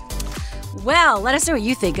race. Well, let us know what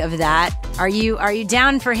you think of that. Are you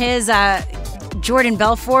down for his Jordan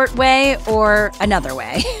Belfort way or another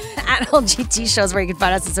way? At LGT Shows, where you can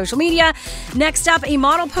find us on social media. Next up, a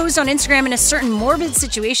model posed on Instagram in a certain morbid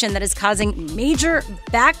situation that is causing major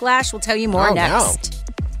backlash. We'll tell you more next.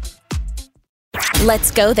 No.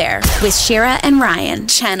 Let's go there with Shira and Ryan,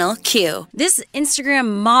 Channel Q. This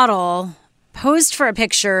Instagram model posed for a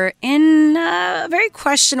picture in a very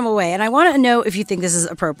questionable way, and I want to know if you think this is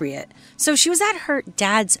appropriate. So she was at her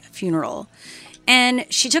dad's funeral, and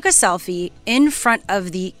she took a selfie in front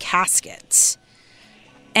of the casket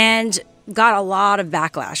and got a lot of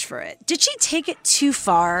backlash for it. Did she take it too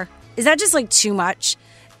far? Is that just like too much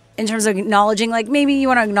in terms of acknowledging, like maybe you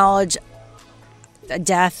want to acknowledge a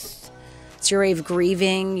death? It's your way of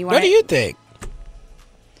grieving. What do you think?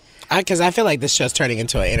 Because I feel like this show's turning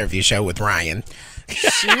into an interview show with Ryan.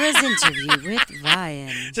 Shira's interview with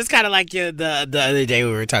Ryan. Just kind of like the other day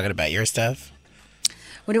we were talking about your stuff.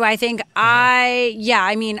 What do I think?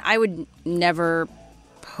 I mean, I would never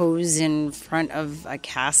pose in front of a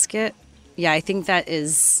casket. Yeah, I think that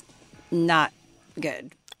is not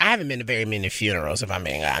good. I haven't been to very many funerals, if I'm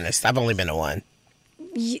being honest. I've only been to one.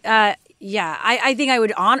 I think I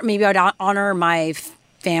would honor my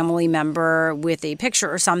family member with a picture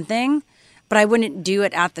or something, but I wouldn't do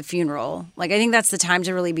it at the funeral. Like, I think that's the time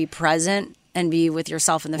to really be present and be with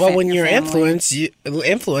yourself and the family. Well, when you're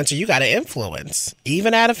influencer, you got to influence,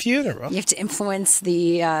 even at a funeral. You have to influence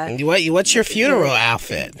the... what's your funeral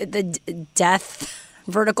outfit? The death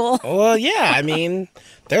vertical? Well, yeah. I mean,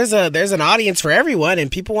 there's an audience for everyone,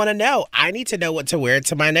 and people want to know. I need to know what to wear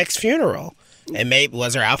to my next funeral. And maybe,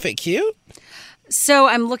 was her outfit cute? So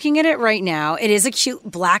I'm looking at it right now. It is a cute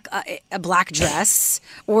black dress,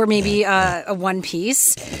 or maybe a one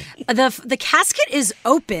piece. The casket is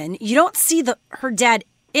open. You don't see her dad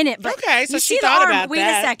in it, but okay, so you she see the thought arm. about Wait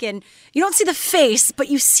that. a second. You don't see the face, but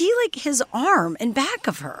you see like his arm and back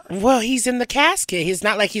of her. Well, he's in the casket. He's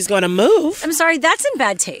not like he's going to move. I'm sorry. That's in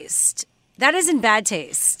bad taste. That is in bad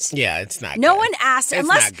taste. Yeah, it's not. No good. one asked, it's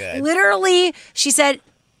unless not good. Literally she said,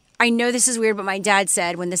 "I know this is weird, but my dad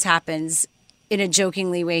said when this happens." In a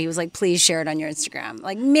jokingly way, he was like, please share it on your Instagram.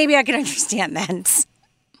 Like, maybe I could understand that.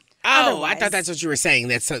 Oh, I thought that's what you were saying.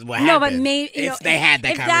 That's what happened. No, but maybe... If they had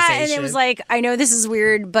that conversation. And it was like, I know this is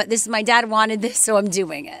weird, but my dad wanted this, so I'm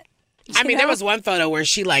doing it. I mean, there was one photo where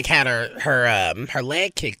she like had her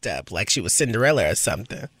leg kicked up like she was Cinderella or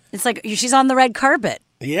something. It's like she's on the red carpet.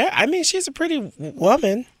 Yeah, I mean, she's a pretty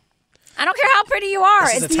woman. I don't care how pretty you are.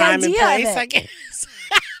 This is it's the the time and idea place, of it. I guess.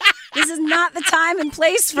 This is not the time and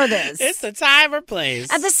place for this. It's the time or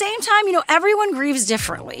place. At the same time, everyone grieves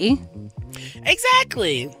differently.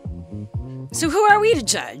 Exactly. So who are we to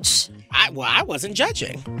judge? I wasn't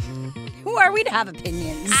judging. Who are we to have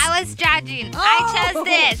opinions? I was judging. I chose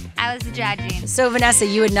this. I was judging. So, Vanessa,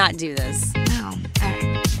 you would not do this. No. All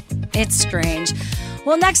right. It's strange.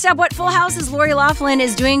 Well, next up, what Full House's Lori Loughlin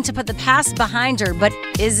is doing to put the past behind her. But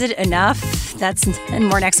is it enough? That's and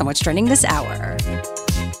more next on What's Trending this hour.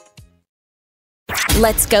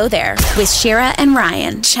 Let's go there with Shira and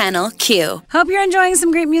Ryan, Channel Q. Hope you're enjoying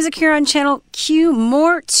some great music here on Channel Q.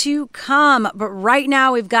 More to come. But right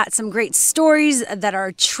now, we've got some great stories that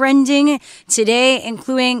are trending today,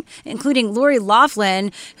 including Lori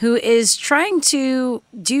Loughlin, who is trying to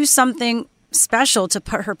do something special to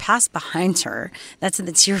put her past behind her. That's in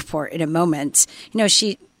the T Report in a moment.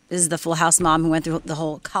 She is the Full House mom who went through the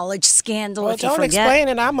whole college scandal. Well, don't explain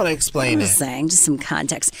it. I'm going to explain it. I'm just saying, just some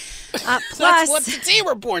context. Plus, that's what the T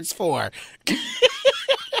Report's for.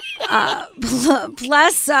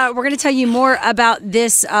 Plus, we're going to tell you more about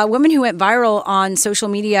this woman who went viral on social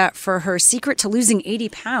media for her secret to losing 80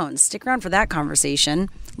 pounds. Stick around for that conversation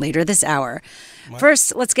later this hour. What?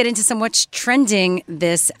 First, let's get into some what's trending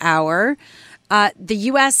this hour. The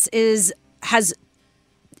U.S. has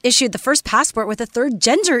issued the first passport with a third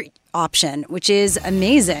gender option, which is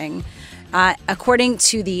amazing. According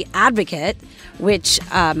to The Advocate, which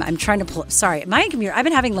I'm trying to pull. Sorry, my computer. I've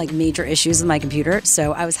been having major issues with my computer,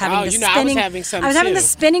 so I was having I was having some. I was having the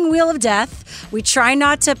spinning wheel of death. We try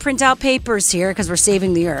not to print out papers here because we're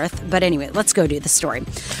saving the earth. But anyway, let's go do the story.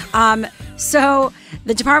 So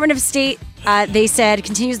the Department of State, they said,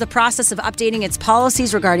 continues the process of updating its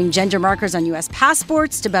policies regarding gender markers on U.S.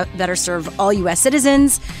 passports to better serve all U.S.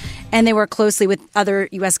 citizens. And they work closely with other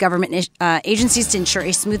U.S. government agencies to ensure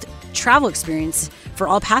a smooth travel experience for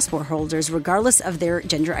all passport holders, regardless of their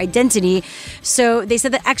gender identity. So they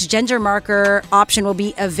said the X-gender marker option will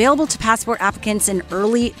be available to passport applicants in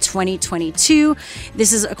early 2022.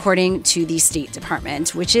 This is according to the State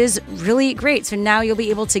Department, which is really great. So now you'll be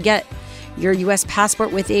able to get your U.S.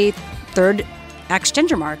 passport with a third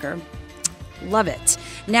X-gender marker. Love it.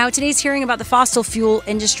 Now, today's hearing about the fossil fuel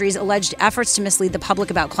industry's alleged efforts to mislead the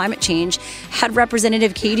public about climate change had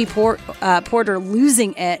Representative Katie Porter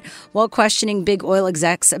losing it while questioning big oil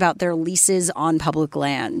execs about their leases on public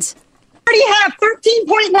land. We already have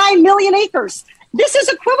 13.9 million acres. This is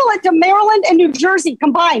equivalent to Maryland and New Jersey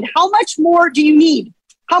combined. How much more do you need?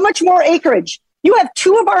 How much more acreage? You have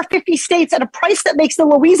 2 of our 50 states at a price that makes the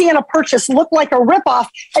Louisiana Purchase look like a ripoff,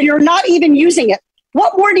 and you're not even using it.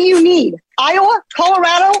 What more do you need? Iowa,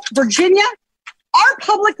 Colorado, Virginia? Our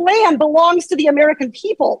public land belongs to the American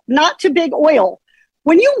people, not to big oil.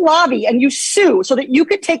 When you lobby and you sue so that you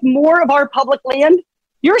could take more of our public land,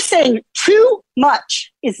 you're saying too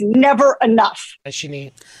much is never enough. Does she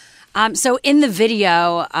need? So in the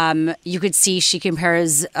video, you could see she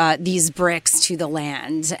compares these bricks to the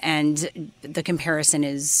land, and the comparison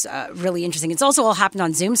is really interesting. It's also all happened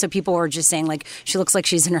on Zoom, so people were just saying, she looks like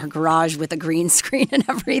she's in her garage with a green screen and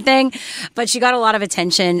everything. But she got a lot of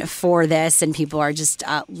attention for this, and people are just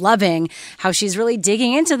loving how she's really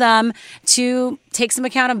digging into them to take some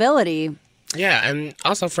accountability. Yeah, and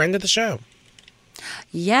also friend of the show.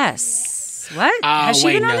 Yes. What? Oh, Has she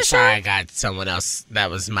been on the show? Sorry, I got someone else.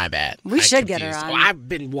 That was my bad. We should get her on. Well, I've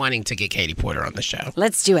been wanting to get Katie Porter on the show.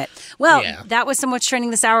 Let's do it. Well, That was What's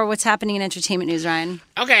Trending this hour. What's happening in entertainment news, Ryan?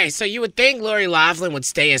 Okay, so you would think Lori Loughlin would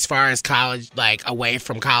stay as far as college, away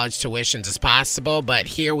from college tuitions as possible, but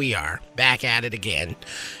here we are, back at it again.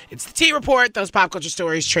 It's the T Report, those pop culture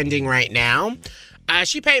stories trending right now.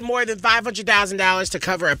 She paid more than $500,000 to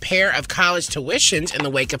cover a pair of college tuitions in the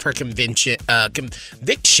wake of her conviction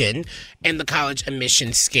in the college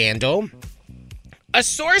admissions scandal. A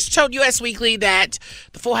source told Us Weekly that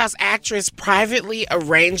the Full House actress privately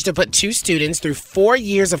arranged to put 2 students through 4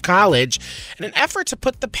 years of college in an effort to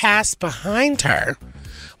put the past behind her.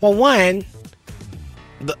 Well, one,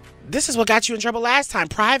 this is what got you in trouble last time,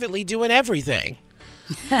 privately doing everything.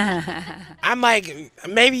 I'm like,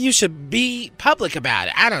 maybe you should be public about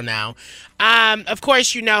it. I don't know. Of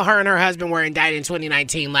course, her and her husband were indicted in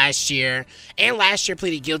 2019 last year, and last year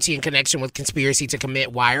pleaded guilty in connection with conspiracy to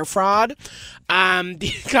commit wire fraud.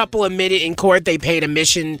 The couple admitted in court they paid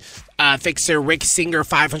admission fixer Rick Singer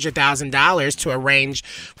 $500,000 to arrange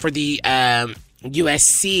for the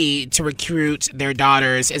USC to recruit their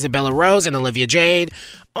daughters Isabella Rose and Olivia Jade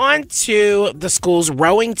on to the school's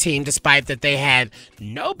rowing team, despite that they had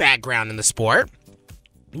no background in the sport.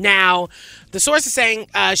 Now, the source is saying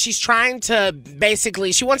she's trying to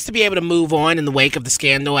she wants to be able to move on in the wake of the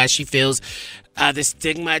scandal, as she feels the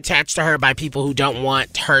stigma attached to her by people who don't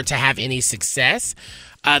want her to have any success.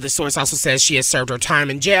 The source also says she has served her time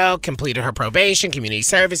in jail, completed her probation, community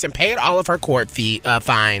service, and paid all of her court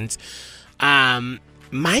fines.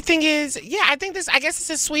 My thing is, I guess this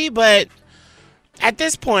is sweet, but at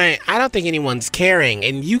this point, I don't think anyone's caring.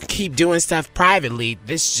 And you keep doing stuff privately,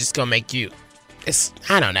 this is just going to make you...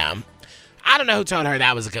 I don't know. I don't know who told her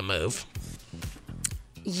that was a good move.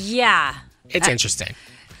 Yeah. It's interesting.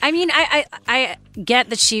 I mean, I get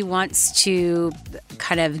that she wants to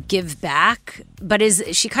kind of give back, but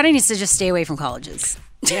she kind of needs to just stay away from colleges.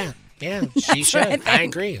 Yeah, she should. I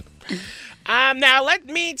agree. Now, let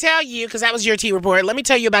me tell you, because that was your T report, let me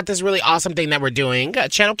tell you about this really awesome thing that we're doing.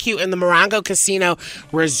 Channel Q and the Morongo Casino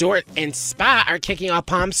Resort and Spa are kicking off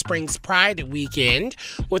Palm Springs Pride Weekend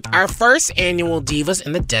with our first annual Divas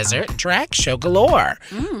in the Desert drag show galore.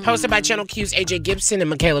 Hosted by Channel Q's AJ Gibson and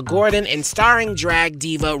Michaela Gordon and starring drag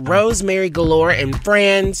diva Rosemary Galore and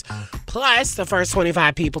friends. Plus, the first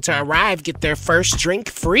 25 people to arrive get their first drink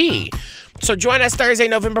free. So join us Thursday,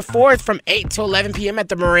 November 4th from 8 to 11 p.m. at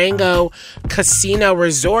the Morongo Casino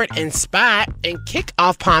Resort and Spa and kick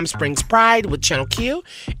off Palm Springs Pride with Channel Q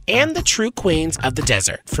and the True Queens of the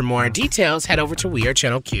Desert. For more details, head over to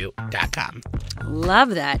wearechannelq.com. Love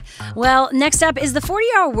that. Well, next up, is the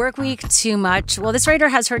 40-hour work week too much? Well, this writer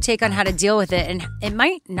has her take on how to deal with it, and it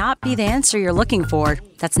might not be the answer you're looking for.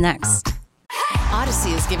 That's next. Odyssey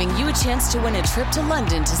is giving you a chance to win a trip to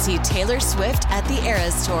London to see Taylor Swift at the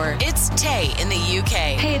Eras Tour. It's Tay in the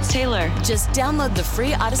UK. Hey, it's Taylor. Just download the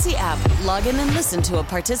free Odyssey app, log in and listen to a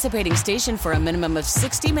participating station for a minimum of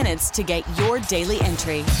 60 minutes to get your daily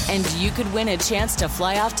entry. And you could win a chance to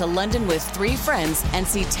fly off to London with 3 friends and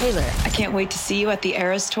see Taylor. I can't wait to see you at the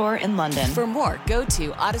Eras Tour in London. For more, go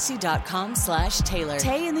to odyssey.com/Taylor.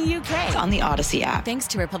 Tay in the UK. It's on the Odyssey app. Thanks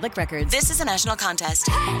to Republic Records. This is a national contest.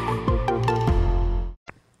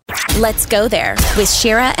 Let's go there with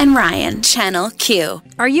Shira and Ryan, Channel Q.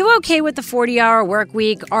 Are you okay with the 40-hour work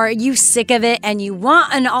week? Are you sick of it and you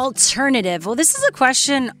want an alternative? Well, this is a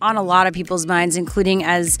question on a lot of people's minds, including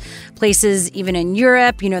as places even in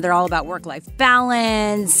Europe, they're all about work-life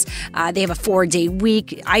balance. They have a 4-day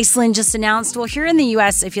week. Iceland just announced. Well, here in the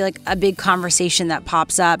U.S., I feel like a big conversation that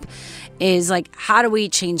pops up is like, how do we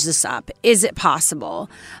change this up? Is it possible?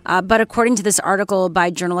 But according to this article by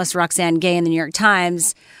journalist Roxane Gay in the New York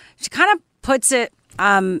Times, she kind of puts it,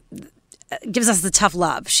 gives us the tough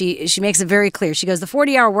love. She makes it very clear. She goes, the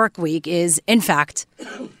 40-hour work week is, in fact,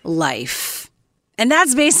 life. And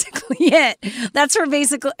that's basically it. That's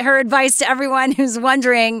her advice to everyone who's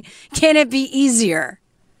wondering, can it be easier?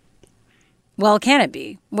 Well, can it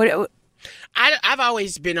be? I've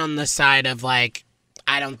always been on the side of like,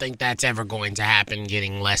 I don't think that's ever going to happen,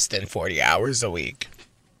 getting less than 40 hours a week.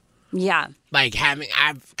 Yeah. Like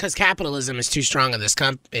because capitalism is too strong in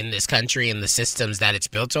this country and the systems that it's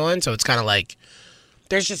built on. So it's kind of like,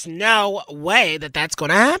 there's just no way that that's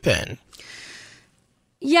going to happen.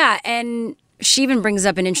 Yeah. And she even brings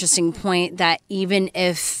up an interesting point that even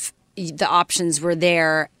if the options were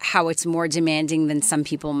there, how it's more demanding than some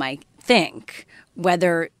people might think.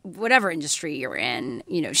 Whatever industry you're in,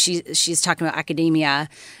 she's talking about academia,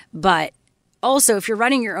 but also if you're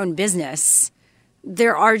running your own business,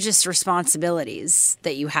 there are just responsibilities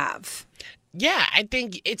that you have. Yeah, I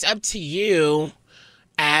think it's up to you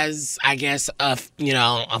as, I guess, a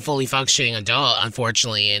fully functioning adult,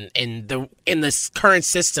 unfortunately, in the current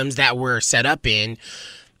systems that we're set up in,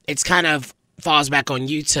 it's kind of falls back on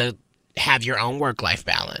you to have your own work-life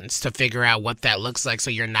balance, to figure out what that looks like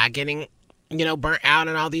so you're not getting, burnt out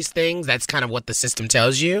and all these things. That's kind of what the system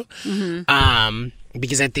tells you. Mm-hmm.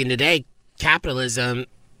 Because at the end of the day, capitalism,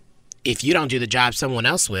 if you don't do the job, someone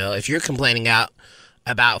else will. If you're complaining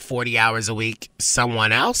about 40 hours a week,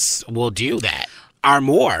 someone else will do that or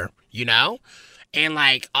more, And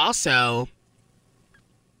like also,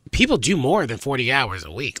 people do more than 40 hours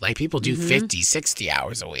a week. Like people do 50, 60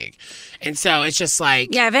 hours a week. And so it's just like...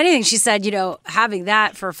 Yeah, if anything, she said, having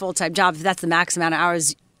that for a full-time job, if that's the max amount of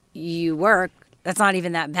hours you work, that's not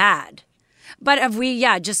even that bad. But if we,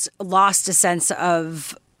 just lost a sense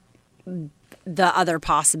of the other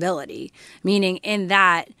possibility, meaning in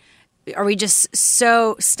that, are we just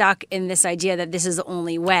so stuck in this idea that this is the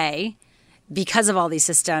only way because of all these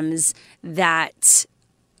systems that,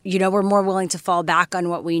 we're more willing to fall back on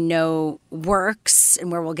what we know works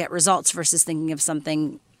and where we'll get results versus thinking of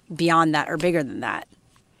something beyond that or bigger than that?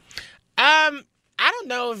 I I don't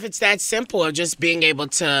know if it's that simple of just being able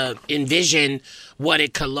to envision what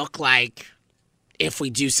it could look like if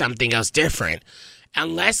we do something else different.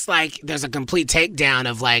 Unless, like, there's a complete takedown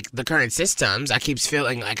of, like, the current systems, I keep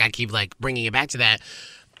feeling like I keep, like, bringing it back to that.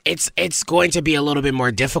 It's going to be a little bit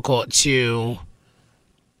more difficult to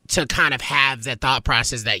kind of have that thought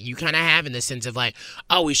process that you kind of have, in the sense of like,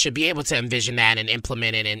 oh, we should be able to envision that and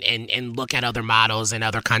implement it and look at other models in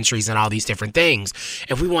other countries and all these different things.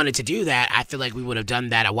 If we wanted to do that, I feel like we would have done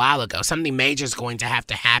that a while ago. Something major is going to have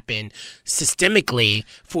to happen systemically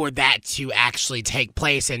for that to actually take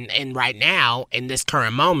place. And right now, in this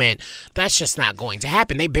current moment, that's just not going to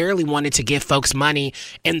happen. They barely wanted to give folks money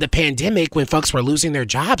in the pandemic when folks were losing their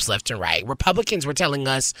jobs left and right. Republicans were telling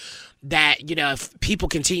us that, you know, if people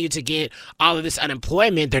continue to get all of this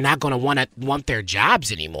unemployment, they're not going to want their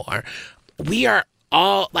jobs anymore. We are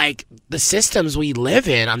all, like, the systems we live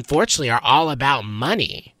in, unfortunately, are all about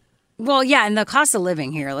money. Well, yeah, and the cost of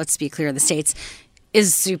living here, let's be clear, the States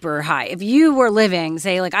is super high. If you were living,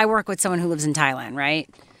 say, like, I work with someone who lives in Thailand, right?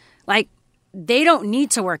 Like, they don't need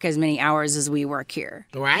to work as many hours as we work here.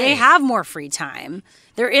 Right. They have more free time.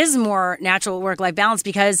 There is more natural work-life balance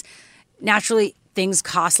because naturally things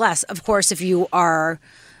cost less. Of course, if you are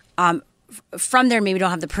from there, maybe don't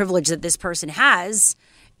have the privilege that this person has,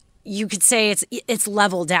 you could say it's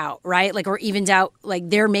leveled out, right? Like, or evened out, like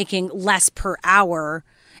they're making less per hour,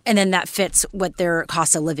 and then that fits what their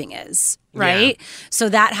cost of living is, right? Yeah. So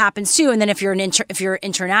that happens too. And then if you're if you're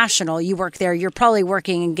international, you work there, you're probably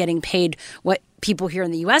working and getting paid what people here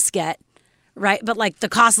in the U.S. get, right? But like the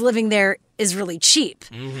cost of living there is really cheap.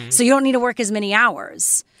 Mm-hmm. So you don't need to work as many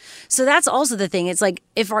hours. So that's also the thing. It's like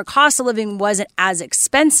if our cost of living wasn't as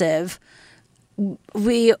expensive,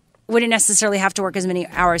 we wouldn't necessarily have to work as many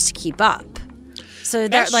hours to keep up. So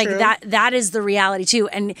that, like, that is the reality too.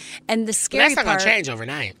 And the scary part, that's not going to change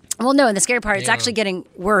overnight. Well, no, and the scary part, it's actually getting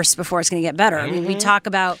worse before it's going to get better. Mm-hmm. I mean, we talk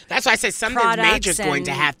about that's why I said something major is going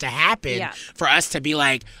to have to happen for us to be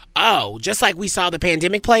like, oh, just like we saw the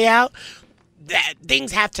pandemic play out, that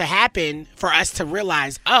things have to happen for us to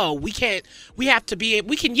realize, oh, we can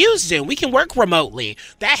use Zoom, we can work remotely.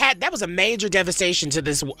 That was a major devastation to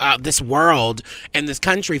this world and this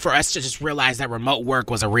country, for us to just realize that remote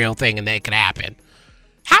work was a real thing and that it could happen.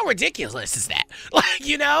 How ridiculous is that? Like,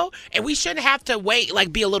 you know? And we shouldn't have to wait,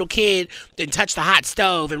 like, be a little kid and touch the hot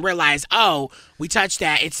stove and realize, oh, we touched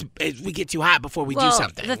that, we get too hot before we do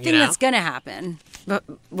something. The thing that's going to happen,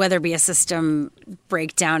 whether it be a system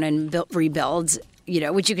breakdown and rebuild, you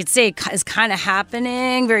know, which you could say is kind of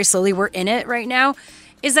happening very slowly, we're in it right now,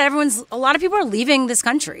 is that a lot of people are leaving this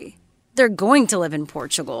country. They're going to live in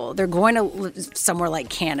Portugal. They're going to live somewhere like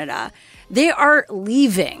Canada. They are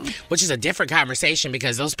leaving. Which is a different conversation,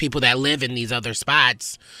 because those people that live in these other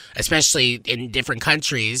spots, especially in different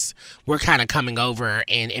countries, we're kind of coming over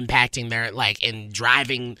and impacting their, like, and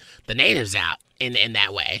driving the natives out in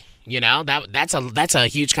that way. You know, that's a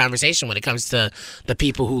huge conversation when it comes to the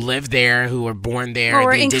people who live there, who were born there,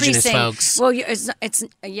 the indigenous folks. Well,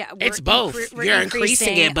 it's both. You're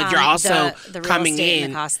increasing it, but you're also the coming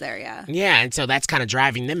in the cost there. Yeah. Yeah, and so that's kind of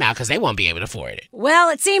driving them out because they won't be able to afford it. Well,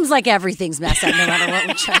 it seems like everything's messed up no matter what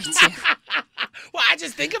we try to do. Well, I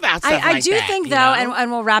just think about stuff like that. I do think, though,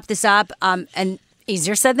 and we'll wrap this up. And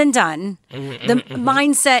easier said than done.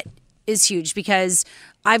 Mindset is huge, because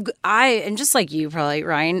and just like you probably,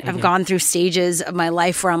 Ryan, I've gone through stages of my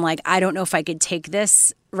life where I'm like, I don't know if I could take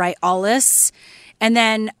this, right, all this. And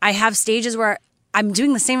then I have stages where I'm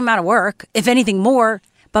doing the same amount of work, if anything more,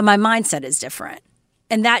 but my mindset is different.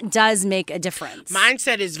 And that does make a difference.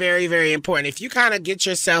 Mindset is very, very important. If you kind of get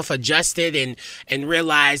yourself adjusted and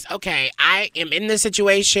realize, okay, I am in this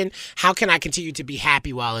situation, how can I continue to be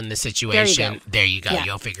happy while in this situation? There you go. Yeah.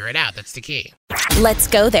 You'll figure it out. That's the key. Let's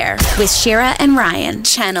go there with Shira and Ryan,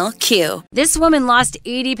 Channel Q. This woman lost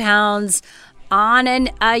 80 pounds on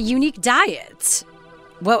a unique diet.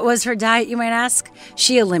 What was her diet, you might ask?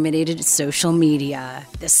 She eliminated social media.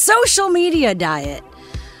 The social media diet.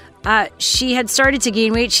 She had started to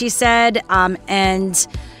gain weight, she said, and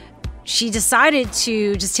she decided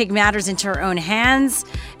to just take matters into her own hands.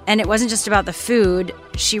 And it wasn't just about the food.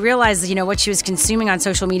 She realized, you know, what she was consuming on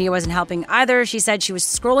social media wasn't helping either. She said she was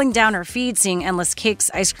scrolling down her feed, seeing endless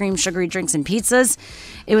cakes, ice cream, sugary drinks, and pizzas.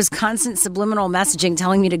 It was constant subliminal messaging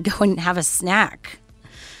telling me to go and have a snack.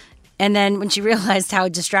 And then when she realized how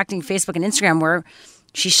distracting Facebook and Instagram were,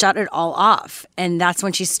 she shut it all off. And that's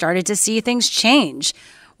when she started to see things change,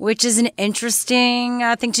 which is an interesting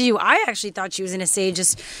thing to do. I actually thought she was going to say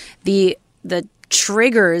just the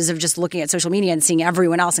triggers of just looking at social media and seeing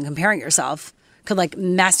everyone else and comparing yourself could, like,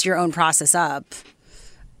 mess your own process up.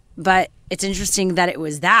 But it's interesting that it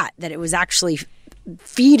was actually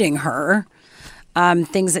feeding her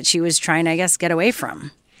things that she was trying to, I guess, get away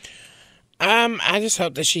from. I just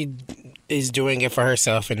hope that she is doing it for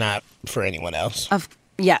herself and not for anyone else.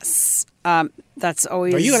 Yes. That's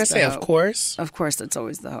always. Are you going to say, hope. of course? Of course, that's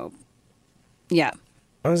always the hope. Yeah.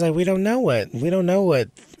 I was like, we don't know what.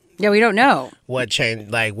 Yeah, we don't know what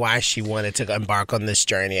changed, like why she wanted to embark on this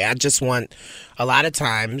journey. I just want, a lot of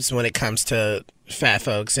times when it comes to fat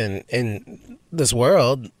folks in this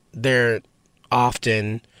world, they're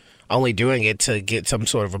often only doing it to get some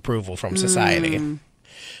sort of approval from society.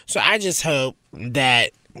 So I just hope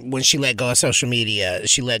that when she let go of social media,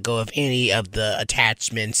 she let go of any of the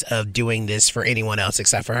attachments of doing this for anyone else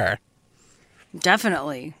except for her.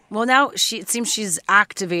 Definitely. Well, now it seems she's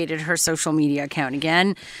activated her social media account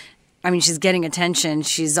again. I mean, she's getting attention.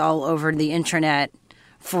 She's all over the internet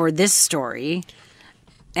for this story.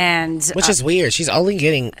 And which is weird. She's only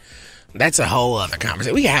getting... That's a whole other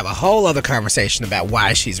conversation. We can have a whole other conversation about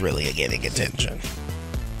why she's really getting attention.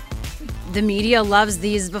 The media loves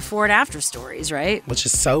these before and after stories, right? Which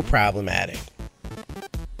is so problematic.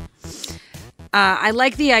 I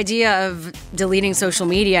like the idea of deleting social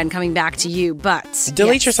media and coming back to you, but...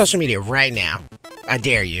 Delete your social media right now. I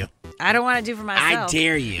dare you. I don't want to do for myself. I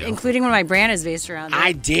dare you. Including when my brand is based around it.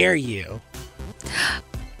 I dare you.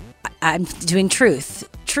 I'm doing truth.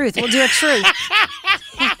 Truth. We'll do a truth.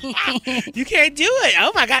 You can't do it.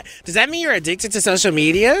 Oh my God. Does that mean you're addicted to social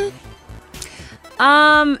media?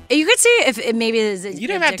 You could say if it maybe is. You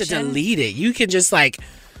don't have to delete it. You can just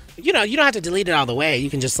you don't have to delete it all the way. You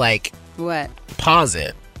can just what? Pause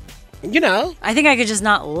it. I think I could just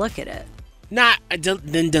not look at it.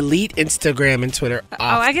 Then delete Instagram and Twitter off.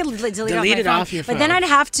 Oh, I could delete it off your phone. But then I'd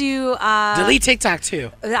have to... delete TikTok,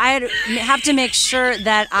 too. I'd have to make sure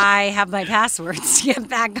that I have my passwords to get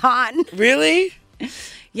back on. Really?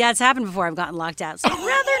 Yeah, it's happened before. I've gotten locked out. So I'd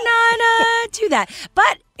rather not do that.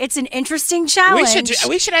 But it's an interesting challenge.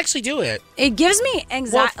 We should actually do it. It gives me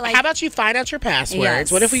anxiety. Well, how about you find out your passwords?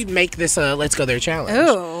 Yes. What if we make this a Let's Go There challenge?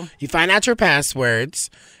 Ooh. You find out your passwords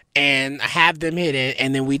and have them hidden,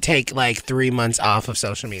 and then we take 3 months off of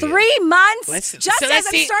social media. 3 months? I'm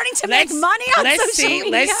starting to make money on social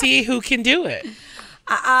media. Let's see who can do it.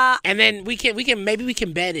 And then we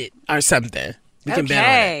can bet it or something. We can bet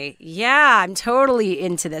on it. Yeah, I'm totally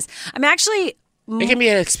into this. I'm actually... It can be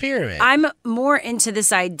an experiment. I'm more into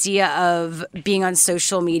this idea of being on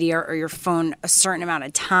social media or your phone a certain amount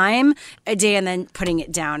of time a day and then putting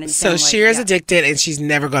it down. And so Shira's addicted and she's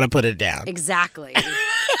never going to put it down. Exactly.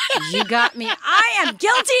 You got me. I am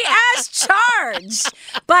guilty as charged.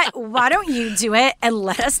 But why don't you do it and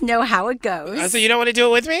let us know how it goes? So you don't want to do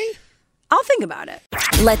it with me? I'll think about it.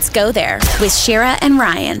 Let's Go There with Shira and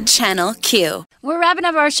Ryan, Channel Q. We're wrapping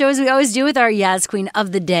up our show as we always do with our Yaz Queen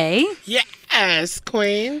of the Day. Yes,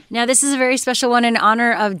 Queen. Now, this is a very special one in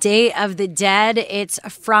honor of Day of the Dead. It's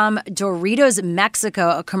from Doritos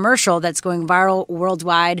Mexico, a commercial that's going viral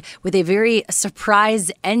worldwide with a very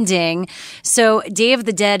surprise ending. So, Day of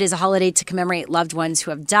the Dead is a holiday to commemorate loved ones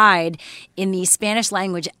who have died. In the Spanish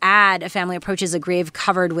language ad, a family approaches a grave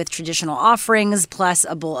covered with traditional offerings, plus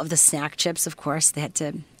a bowl of the snack chips. Of course, they had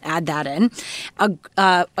to add that in.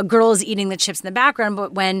 A girl is eating the chips in the background,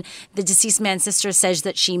 but when the deceased man's sister says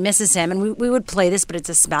that she misses him, and we would play this, but it's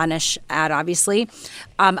a Spanish ad, obviously,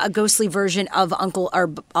 a ghostly version of Uncle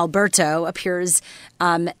Alberto appears,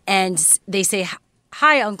 and they say,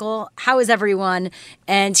 "Hi, Uncle. How is everyone?"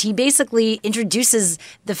 And he basically introduces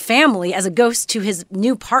the family as a ghost to his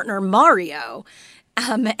new partner, Mario.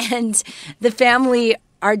 And the family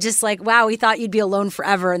are just like, wow, we thought you'd be alone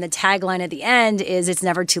forever. And the tagline at the end is, it's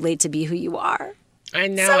never too late to be who you are. I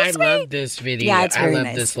know. So I sweet. love this video. Yeah, it's really I love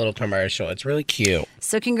nice. this little commercial. It's really cute.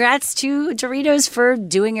 So congrats to Doritos for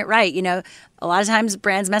doing it right. You know, a lot of times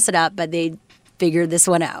brands mess it up, but they figured this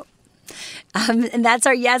one out. And that's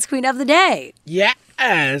our Yaz Queen of the Day.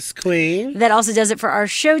 Yes, Queen. That also does it for our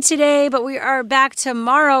show today, but we are back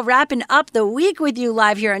tomorrow wrapping up the week with you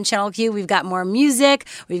live here on Channel Q. We've got more music,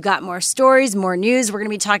 we've got more stories, more news. We're going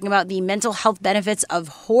to be talking about the mental health benefits of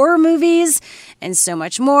horror movies and so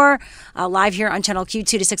much more live here on Channel Q,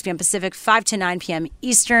 2 to 6 p.m. Pacific, 5 to 9 p.m.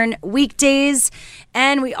 Eastern weekdays.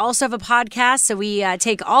 And we also have a podcast, so we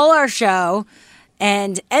take all our show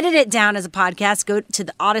and edit it down as a podcast. Go to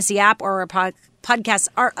the Odyssey app or our podcasts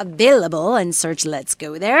are available and search Let's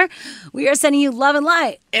Go There. We are sending you love and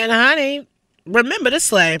light. And honey, remember to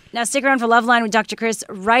slay. Now stick around for Love Line with Dr. Chris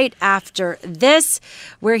right after this,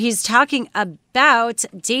 where he's talking about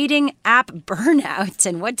dating app burnout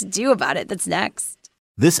and what to do about it. That's next.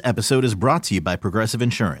 This episode is brought to you by Progressive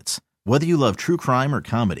Insurance. Whether you love true crime or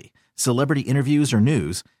comedy, celebrity interviews or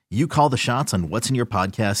news, you call the shots on what's in your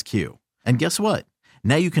podcast queue. And guess what?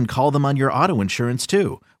 Now you can call them on your auto insurance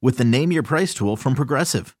too with the Name Your Price tool from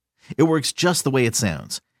Progressive. It works just the way it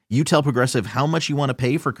sounds. You tell Progressive how much you want to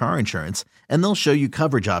pay for car insurance, and they'll show you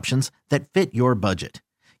coverage options that fit your budget.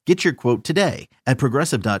 Get your quote today at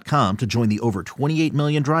Progressive.com to join the over 28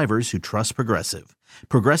 million drivers who trust Progressive.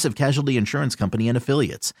 Progressive Casualty Insurance Company and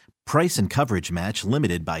Affiliates. Price and coverage match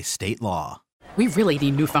limited by state law. We really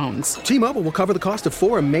need new phones. T-Mobile will cover the cost of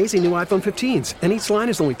 4 amazing new iPhone 15s, and each line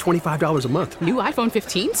is only $25 a month. New iPhone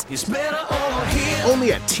 15s? It's better over here.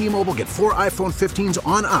 Only at T-Mobile, get 4 iPhone 15s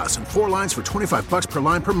on us and 4 lines for $25 per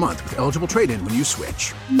line per month with eligible trade-in when you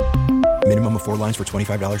switch. Minimum of 4 lines for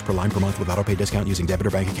 $25 per line per month with autopay discount using debit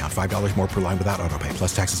or bank account. $5 more per line without autopay,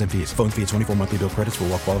 plus taxes and fees. Phone fee at 24 monthly bill credits for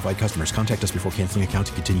well-qualified customers. Contact us before canceling account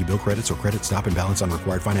to continue bill credits or credit stop and balance on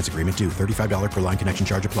required finance agreement due. $35 per line connection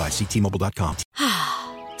charge applies. See T-Mobile.com.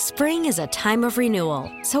 Spring is a time of renewal,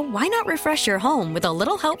 so why not refresh your home with a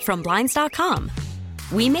little help from Blinds.com?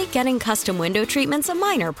 We make getting custom window treatments a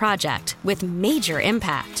minor project with major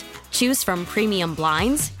impact. Choose from premium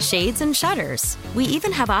blinds, shades, and shutters. We even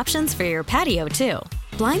have options for your patio, too.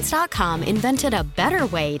 Blinds.com invented a better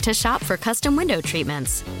way to shop for custom window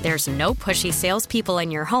treatments. There's no pushy salespeople in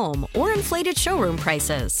your home or inflated showroom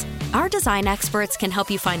prices. Our design experts can help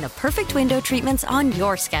you find the perfect window treatments on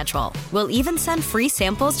your schedule. We'll even send free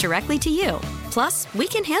samples directly to you. Plus, we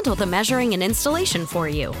can handle the measuring and installation for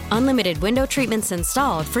you. Unlimited window treatments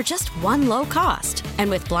installed for just one low cost. And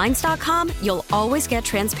with Blinds.com, you'll always get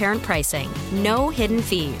transparent pricing. No hidden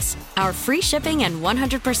fees. Our free shipping and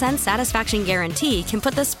 100% satisfaction guarantee can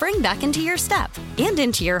put the spring back into your step and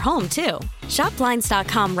into your home, too. Shop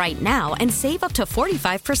Blinds.com right now and save up to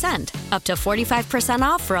 45%. Up to 45%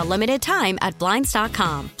 off for a limited time at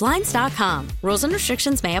Blinds.com. Blinds.com. Rules and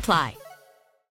restrictions may apply.